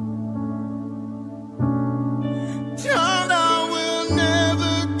 Child, I will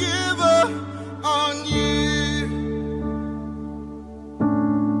never give up on you.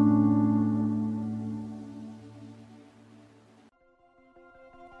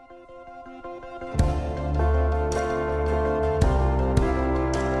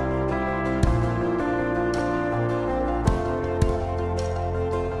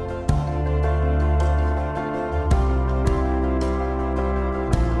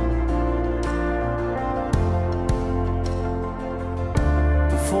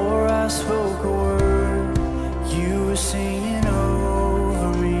 Before I spoke a word, you were singing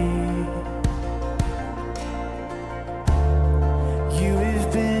over me. You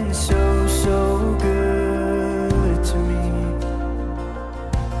have been so, so good to me.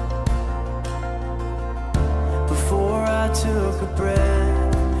 Before I took a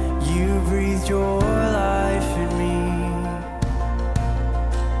breath, you breathed your life in me.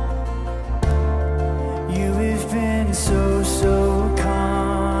 You have been so, so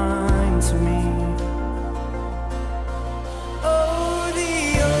kind to me. Oh,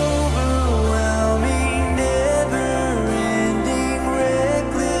 the overwhelming, never-ending,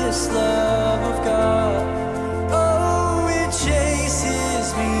 reckless love of God. Oh, it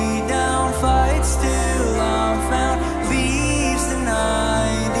chases me down, fights till I'm found, leaves the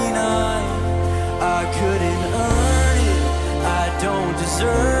 99.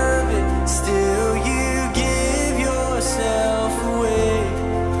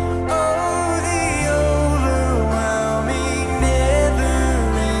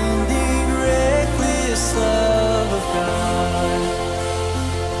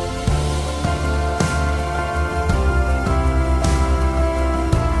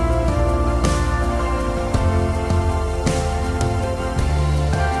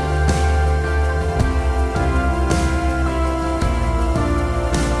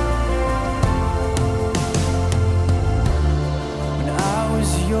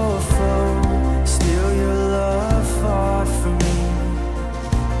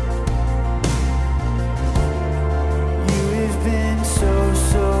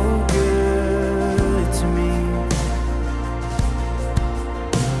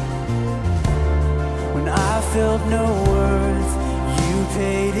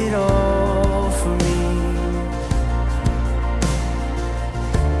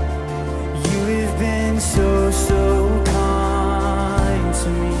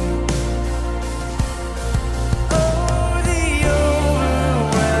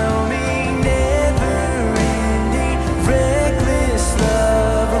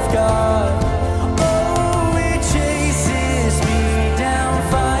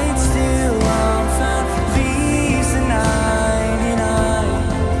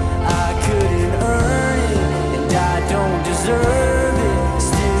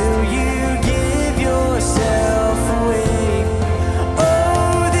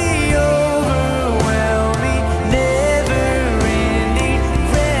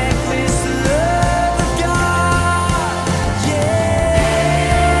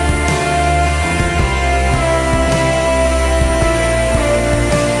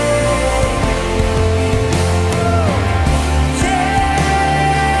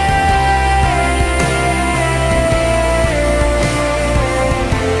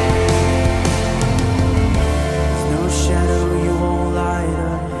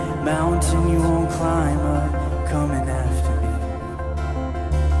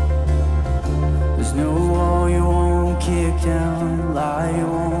 There's no wall you won't kick down, lie you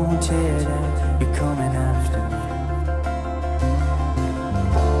won't tear down. You're coming after me.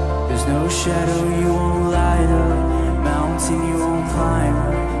 There's no shadow you won't light up, mountain you won't climb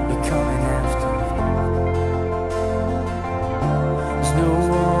up. You're coming after me. There's no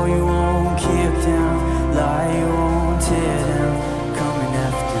wall you won't kick down, lie you won't tear down. Coming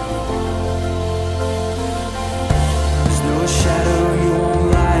after me. There's no shadow you won't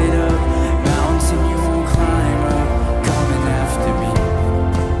light up, mountain you won't climb up. Coming after me.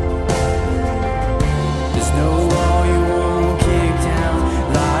 There's no wall you won't kick down,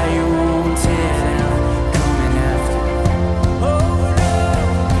 lie you won't tear down. Coming after me. Oh no.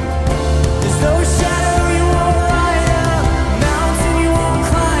 There's no shadow you won't light up, mountain you won't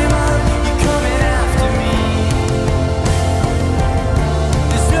climb up. You're coming after me.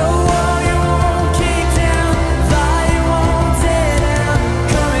 There's no wall you won't kick down, lie you won't tear down.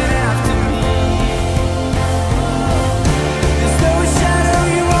 Coming after me. There's no shadow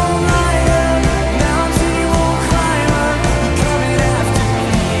you won't light up, mountain you won't climb up. You're coming after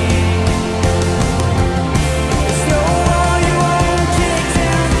me. There's no wall you won't kick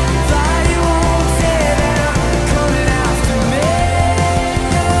down, lie you won't tear down. Coming after me.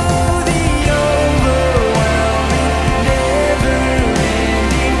 Oh, the overwhelming,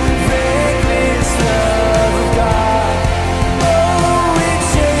 never-ending, reckless love of God. Oh, it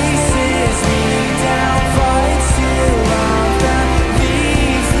chases me down, fights till I'm found,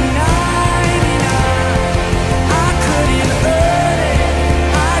 leaves the 99. I couldn't earn it,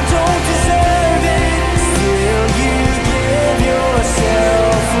 I don't deserve it, still you give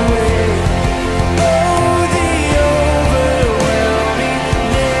yourself away. Oh, the overwhelming,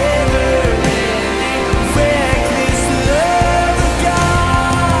 never-ending, reckless love of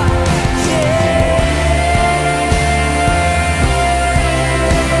God.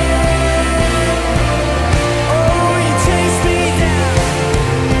 Oh, you chase me down.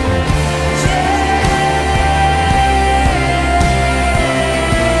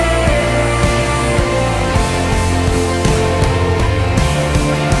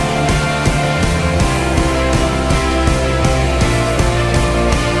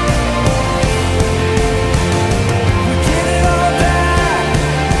 We get it all back.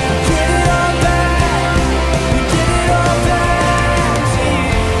 We get it all back. We get it all back to you.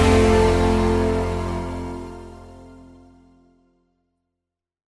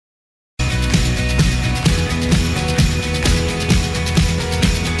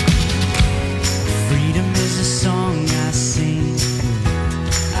 Freedom is a song I sing.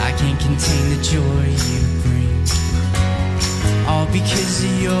 I can't contain the joy you bring. All because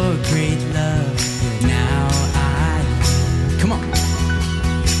of your great love. Now I live. Come on.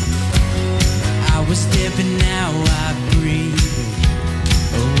 I was dead, but now I breathe.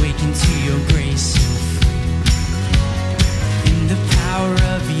 Awaken to your grace so free. In the power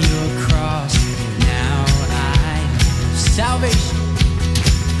of your cross. Now I live. Salvation.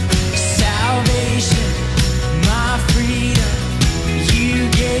 Salvation, my freedom, you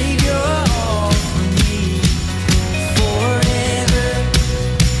gave your all for me. Forever,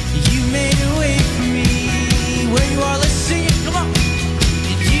 you made a way for me. Where you are, let's sing it, come on.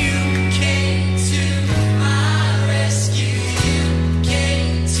 And you came to my rescue, you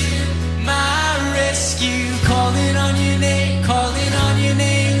came to my rescue. Calling on your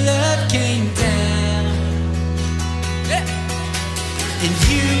name, love came down. Yeah. And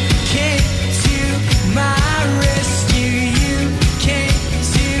you came to my rescue. You came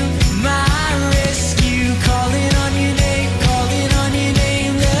to my rescue. Calling on your name,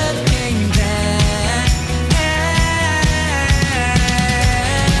 love came down.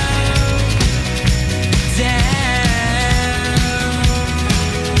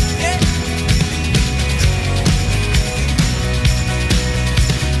 Yeah.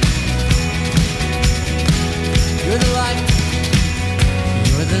 You're the light.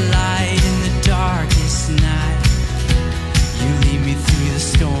 You're the light in the darkest night. You lead me through the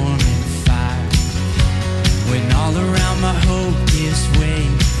storm and fire. When all around my hope gives way,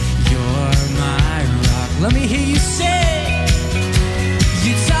 you're my rock. Let me hear you say,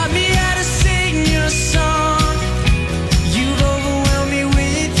 you taught me how to sing your song. You've overwhelmed me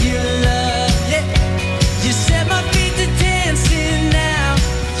with your love. Yeah. You set my feet to dancing now.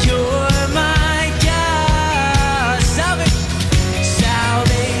 You're my God.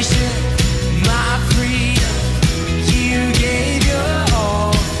 Salvation, my freedom, you gave your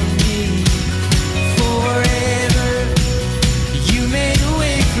all for me. Forever, you made a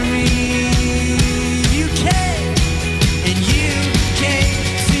way for me. You came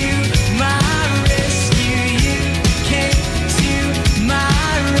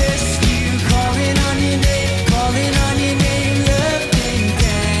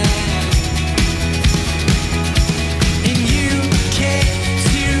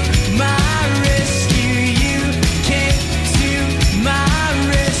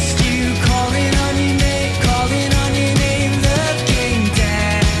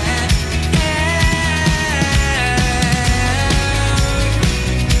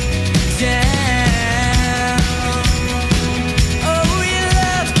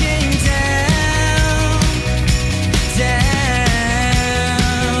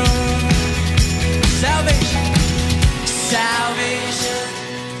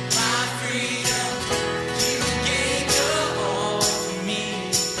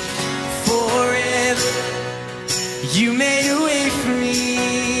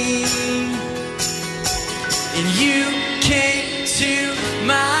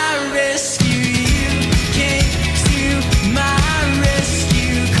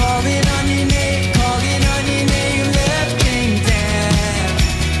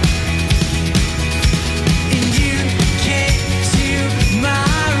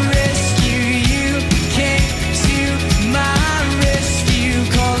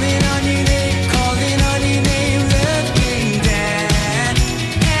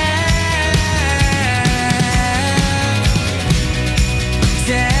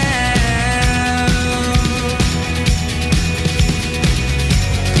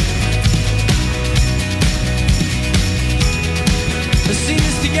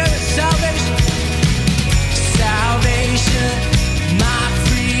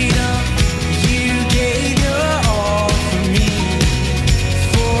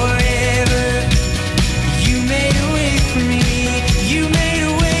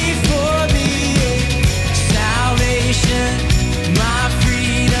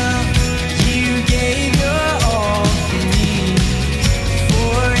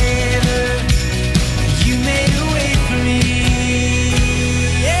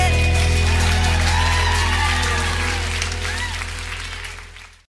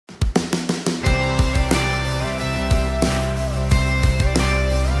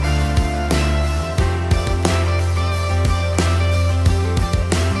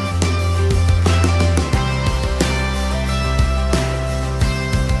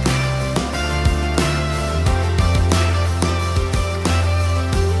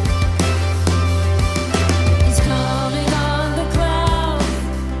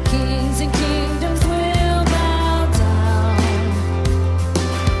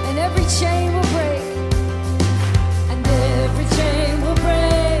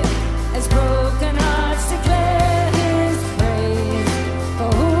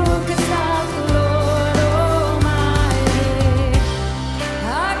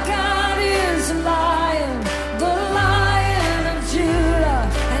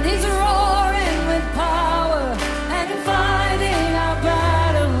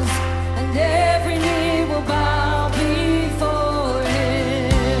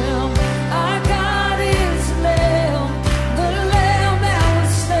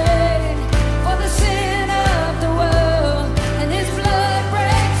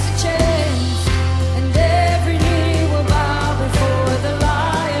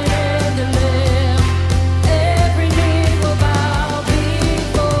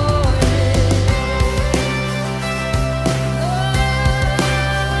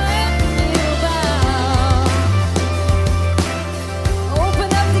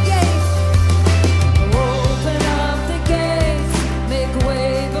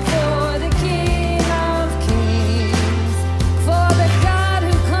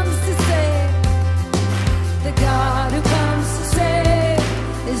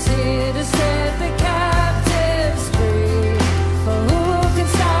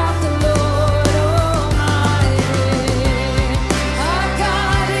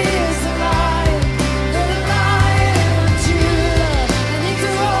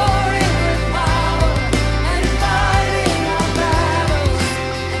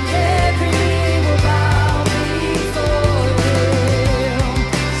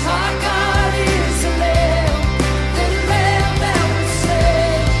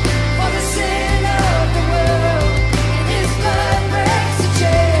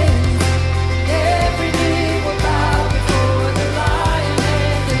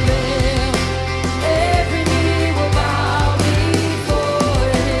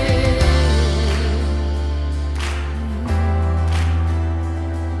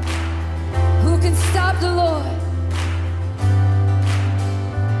stop the Lord?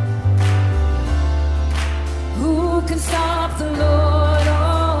 Who can stop the Lord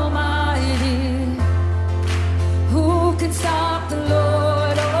Almighty? Who can stop the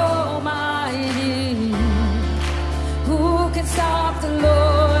Lord Almighty? Who can stop the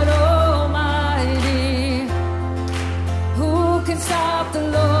Lord Almighty? Who can stop the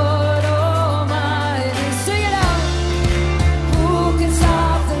Lord Almighty? Sing it out. Who can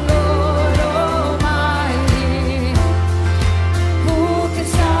stop the Lord Almighty? Who can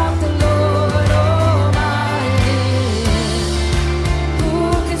stop the Lord Almighty? Who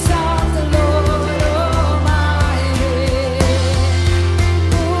can stop the Lord Almighty?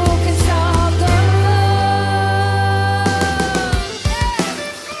 Who can stop the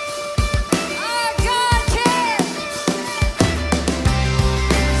Our God can.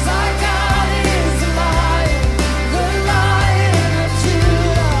 'Cause our God is the Lion of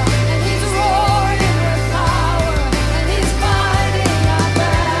Judah, and He's roaring with power, and He's fighting our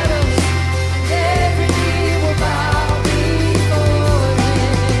battles, and every knee will bow before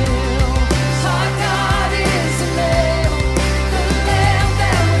Him. Our God is the Lamb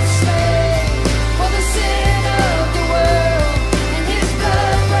that was slain for the sin of the world, and His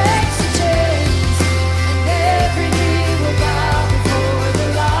blood breaks the chains, and every knee will bow before the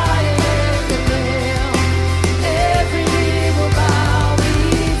Lion and the Lamb. Every knee will bow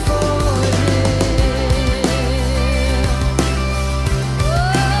before Him.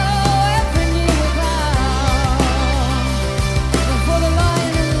 Oh, every knee will bow before the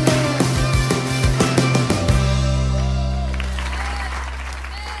Lion and the Lamb.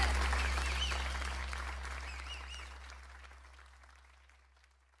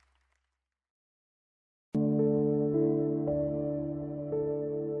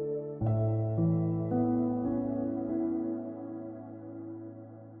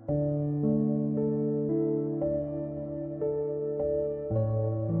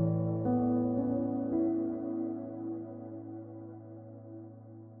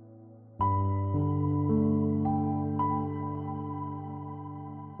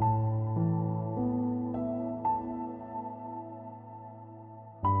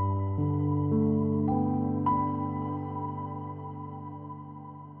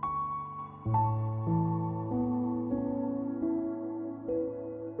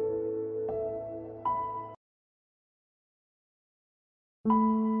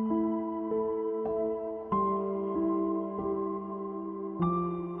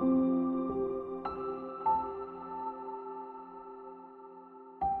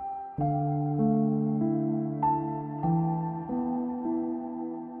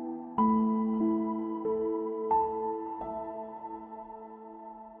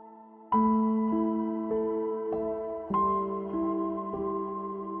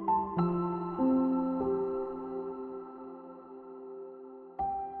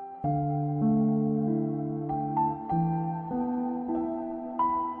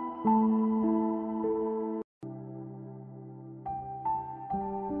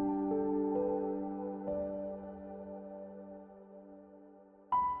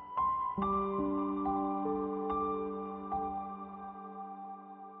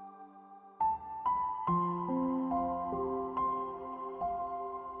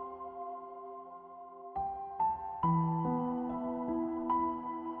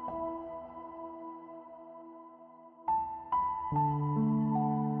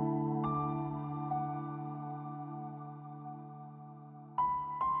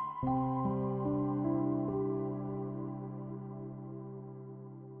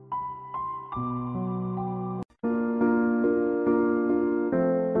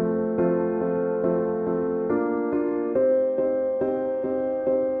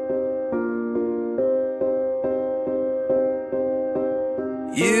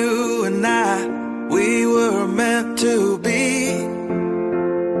 You and I, we were meant to be.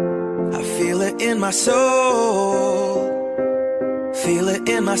 I feel it in my soul. Feel it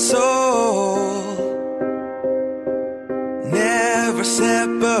in my soul. Never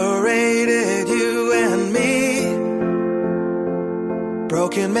separated, you and me.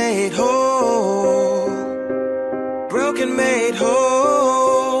 Broken made whole. Broken made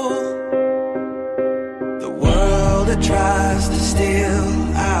whole. The world that tries to steal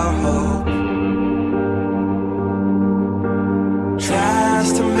our hope tries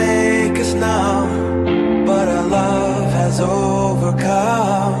to make us numb, but our love has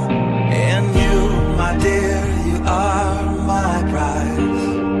overcome. And you, my dear, you are my prize.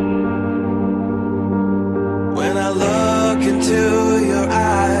 When I look into your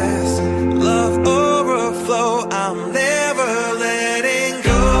eyes, love overflow, I'm never letting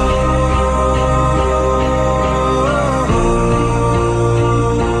go.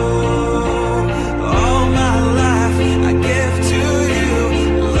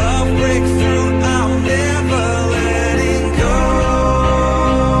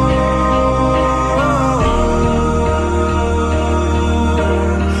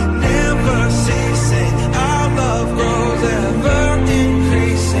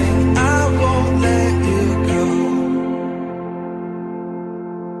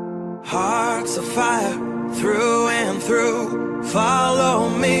 heart's a fire through and through. Follow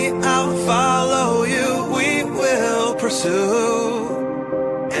me, I'll follow you. We will pursue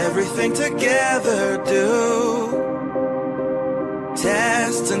everything together, do.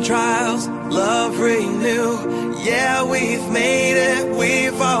 Tests and trials, love renew. Yeah, we've made it.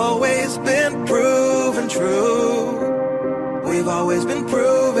 We've always been proven true. We've always been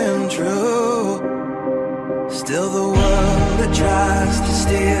proven true. Still the world that tries to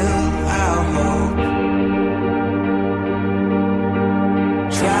steal our hope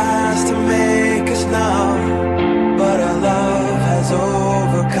tries to make us numb, but our love has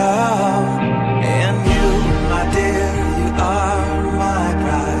overcome. And you, my dear, you are my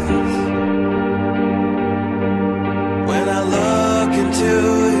prize. When I look into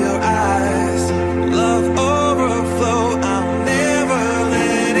your eyes, love overflow, I'm never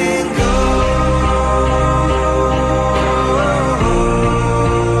letting go.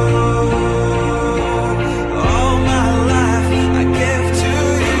 All my life I give to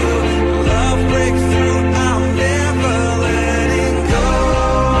you. Love breakthrough, I'm never letting go.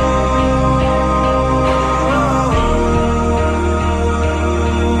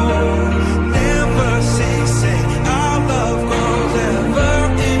 Never ceasing, our love grows ever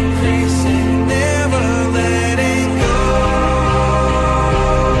increasing. Never letting go.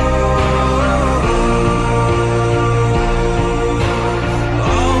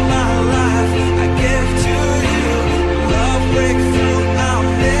 All my life I give to you. Love breakthrough, I'm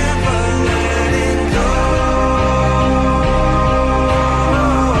never letting go.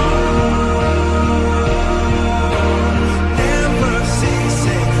 Never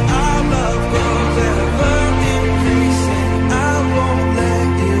ceasing, our love grows ever increasing. I won't let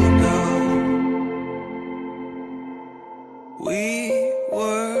you go.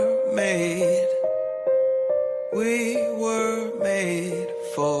 We were made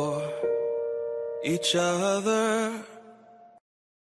for each other.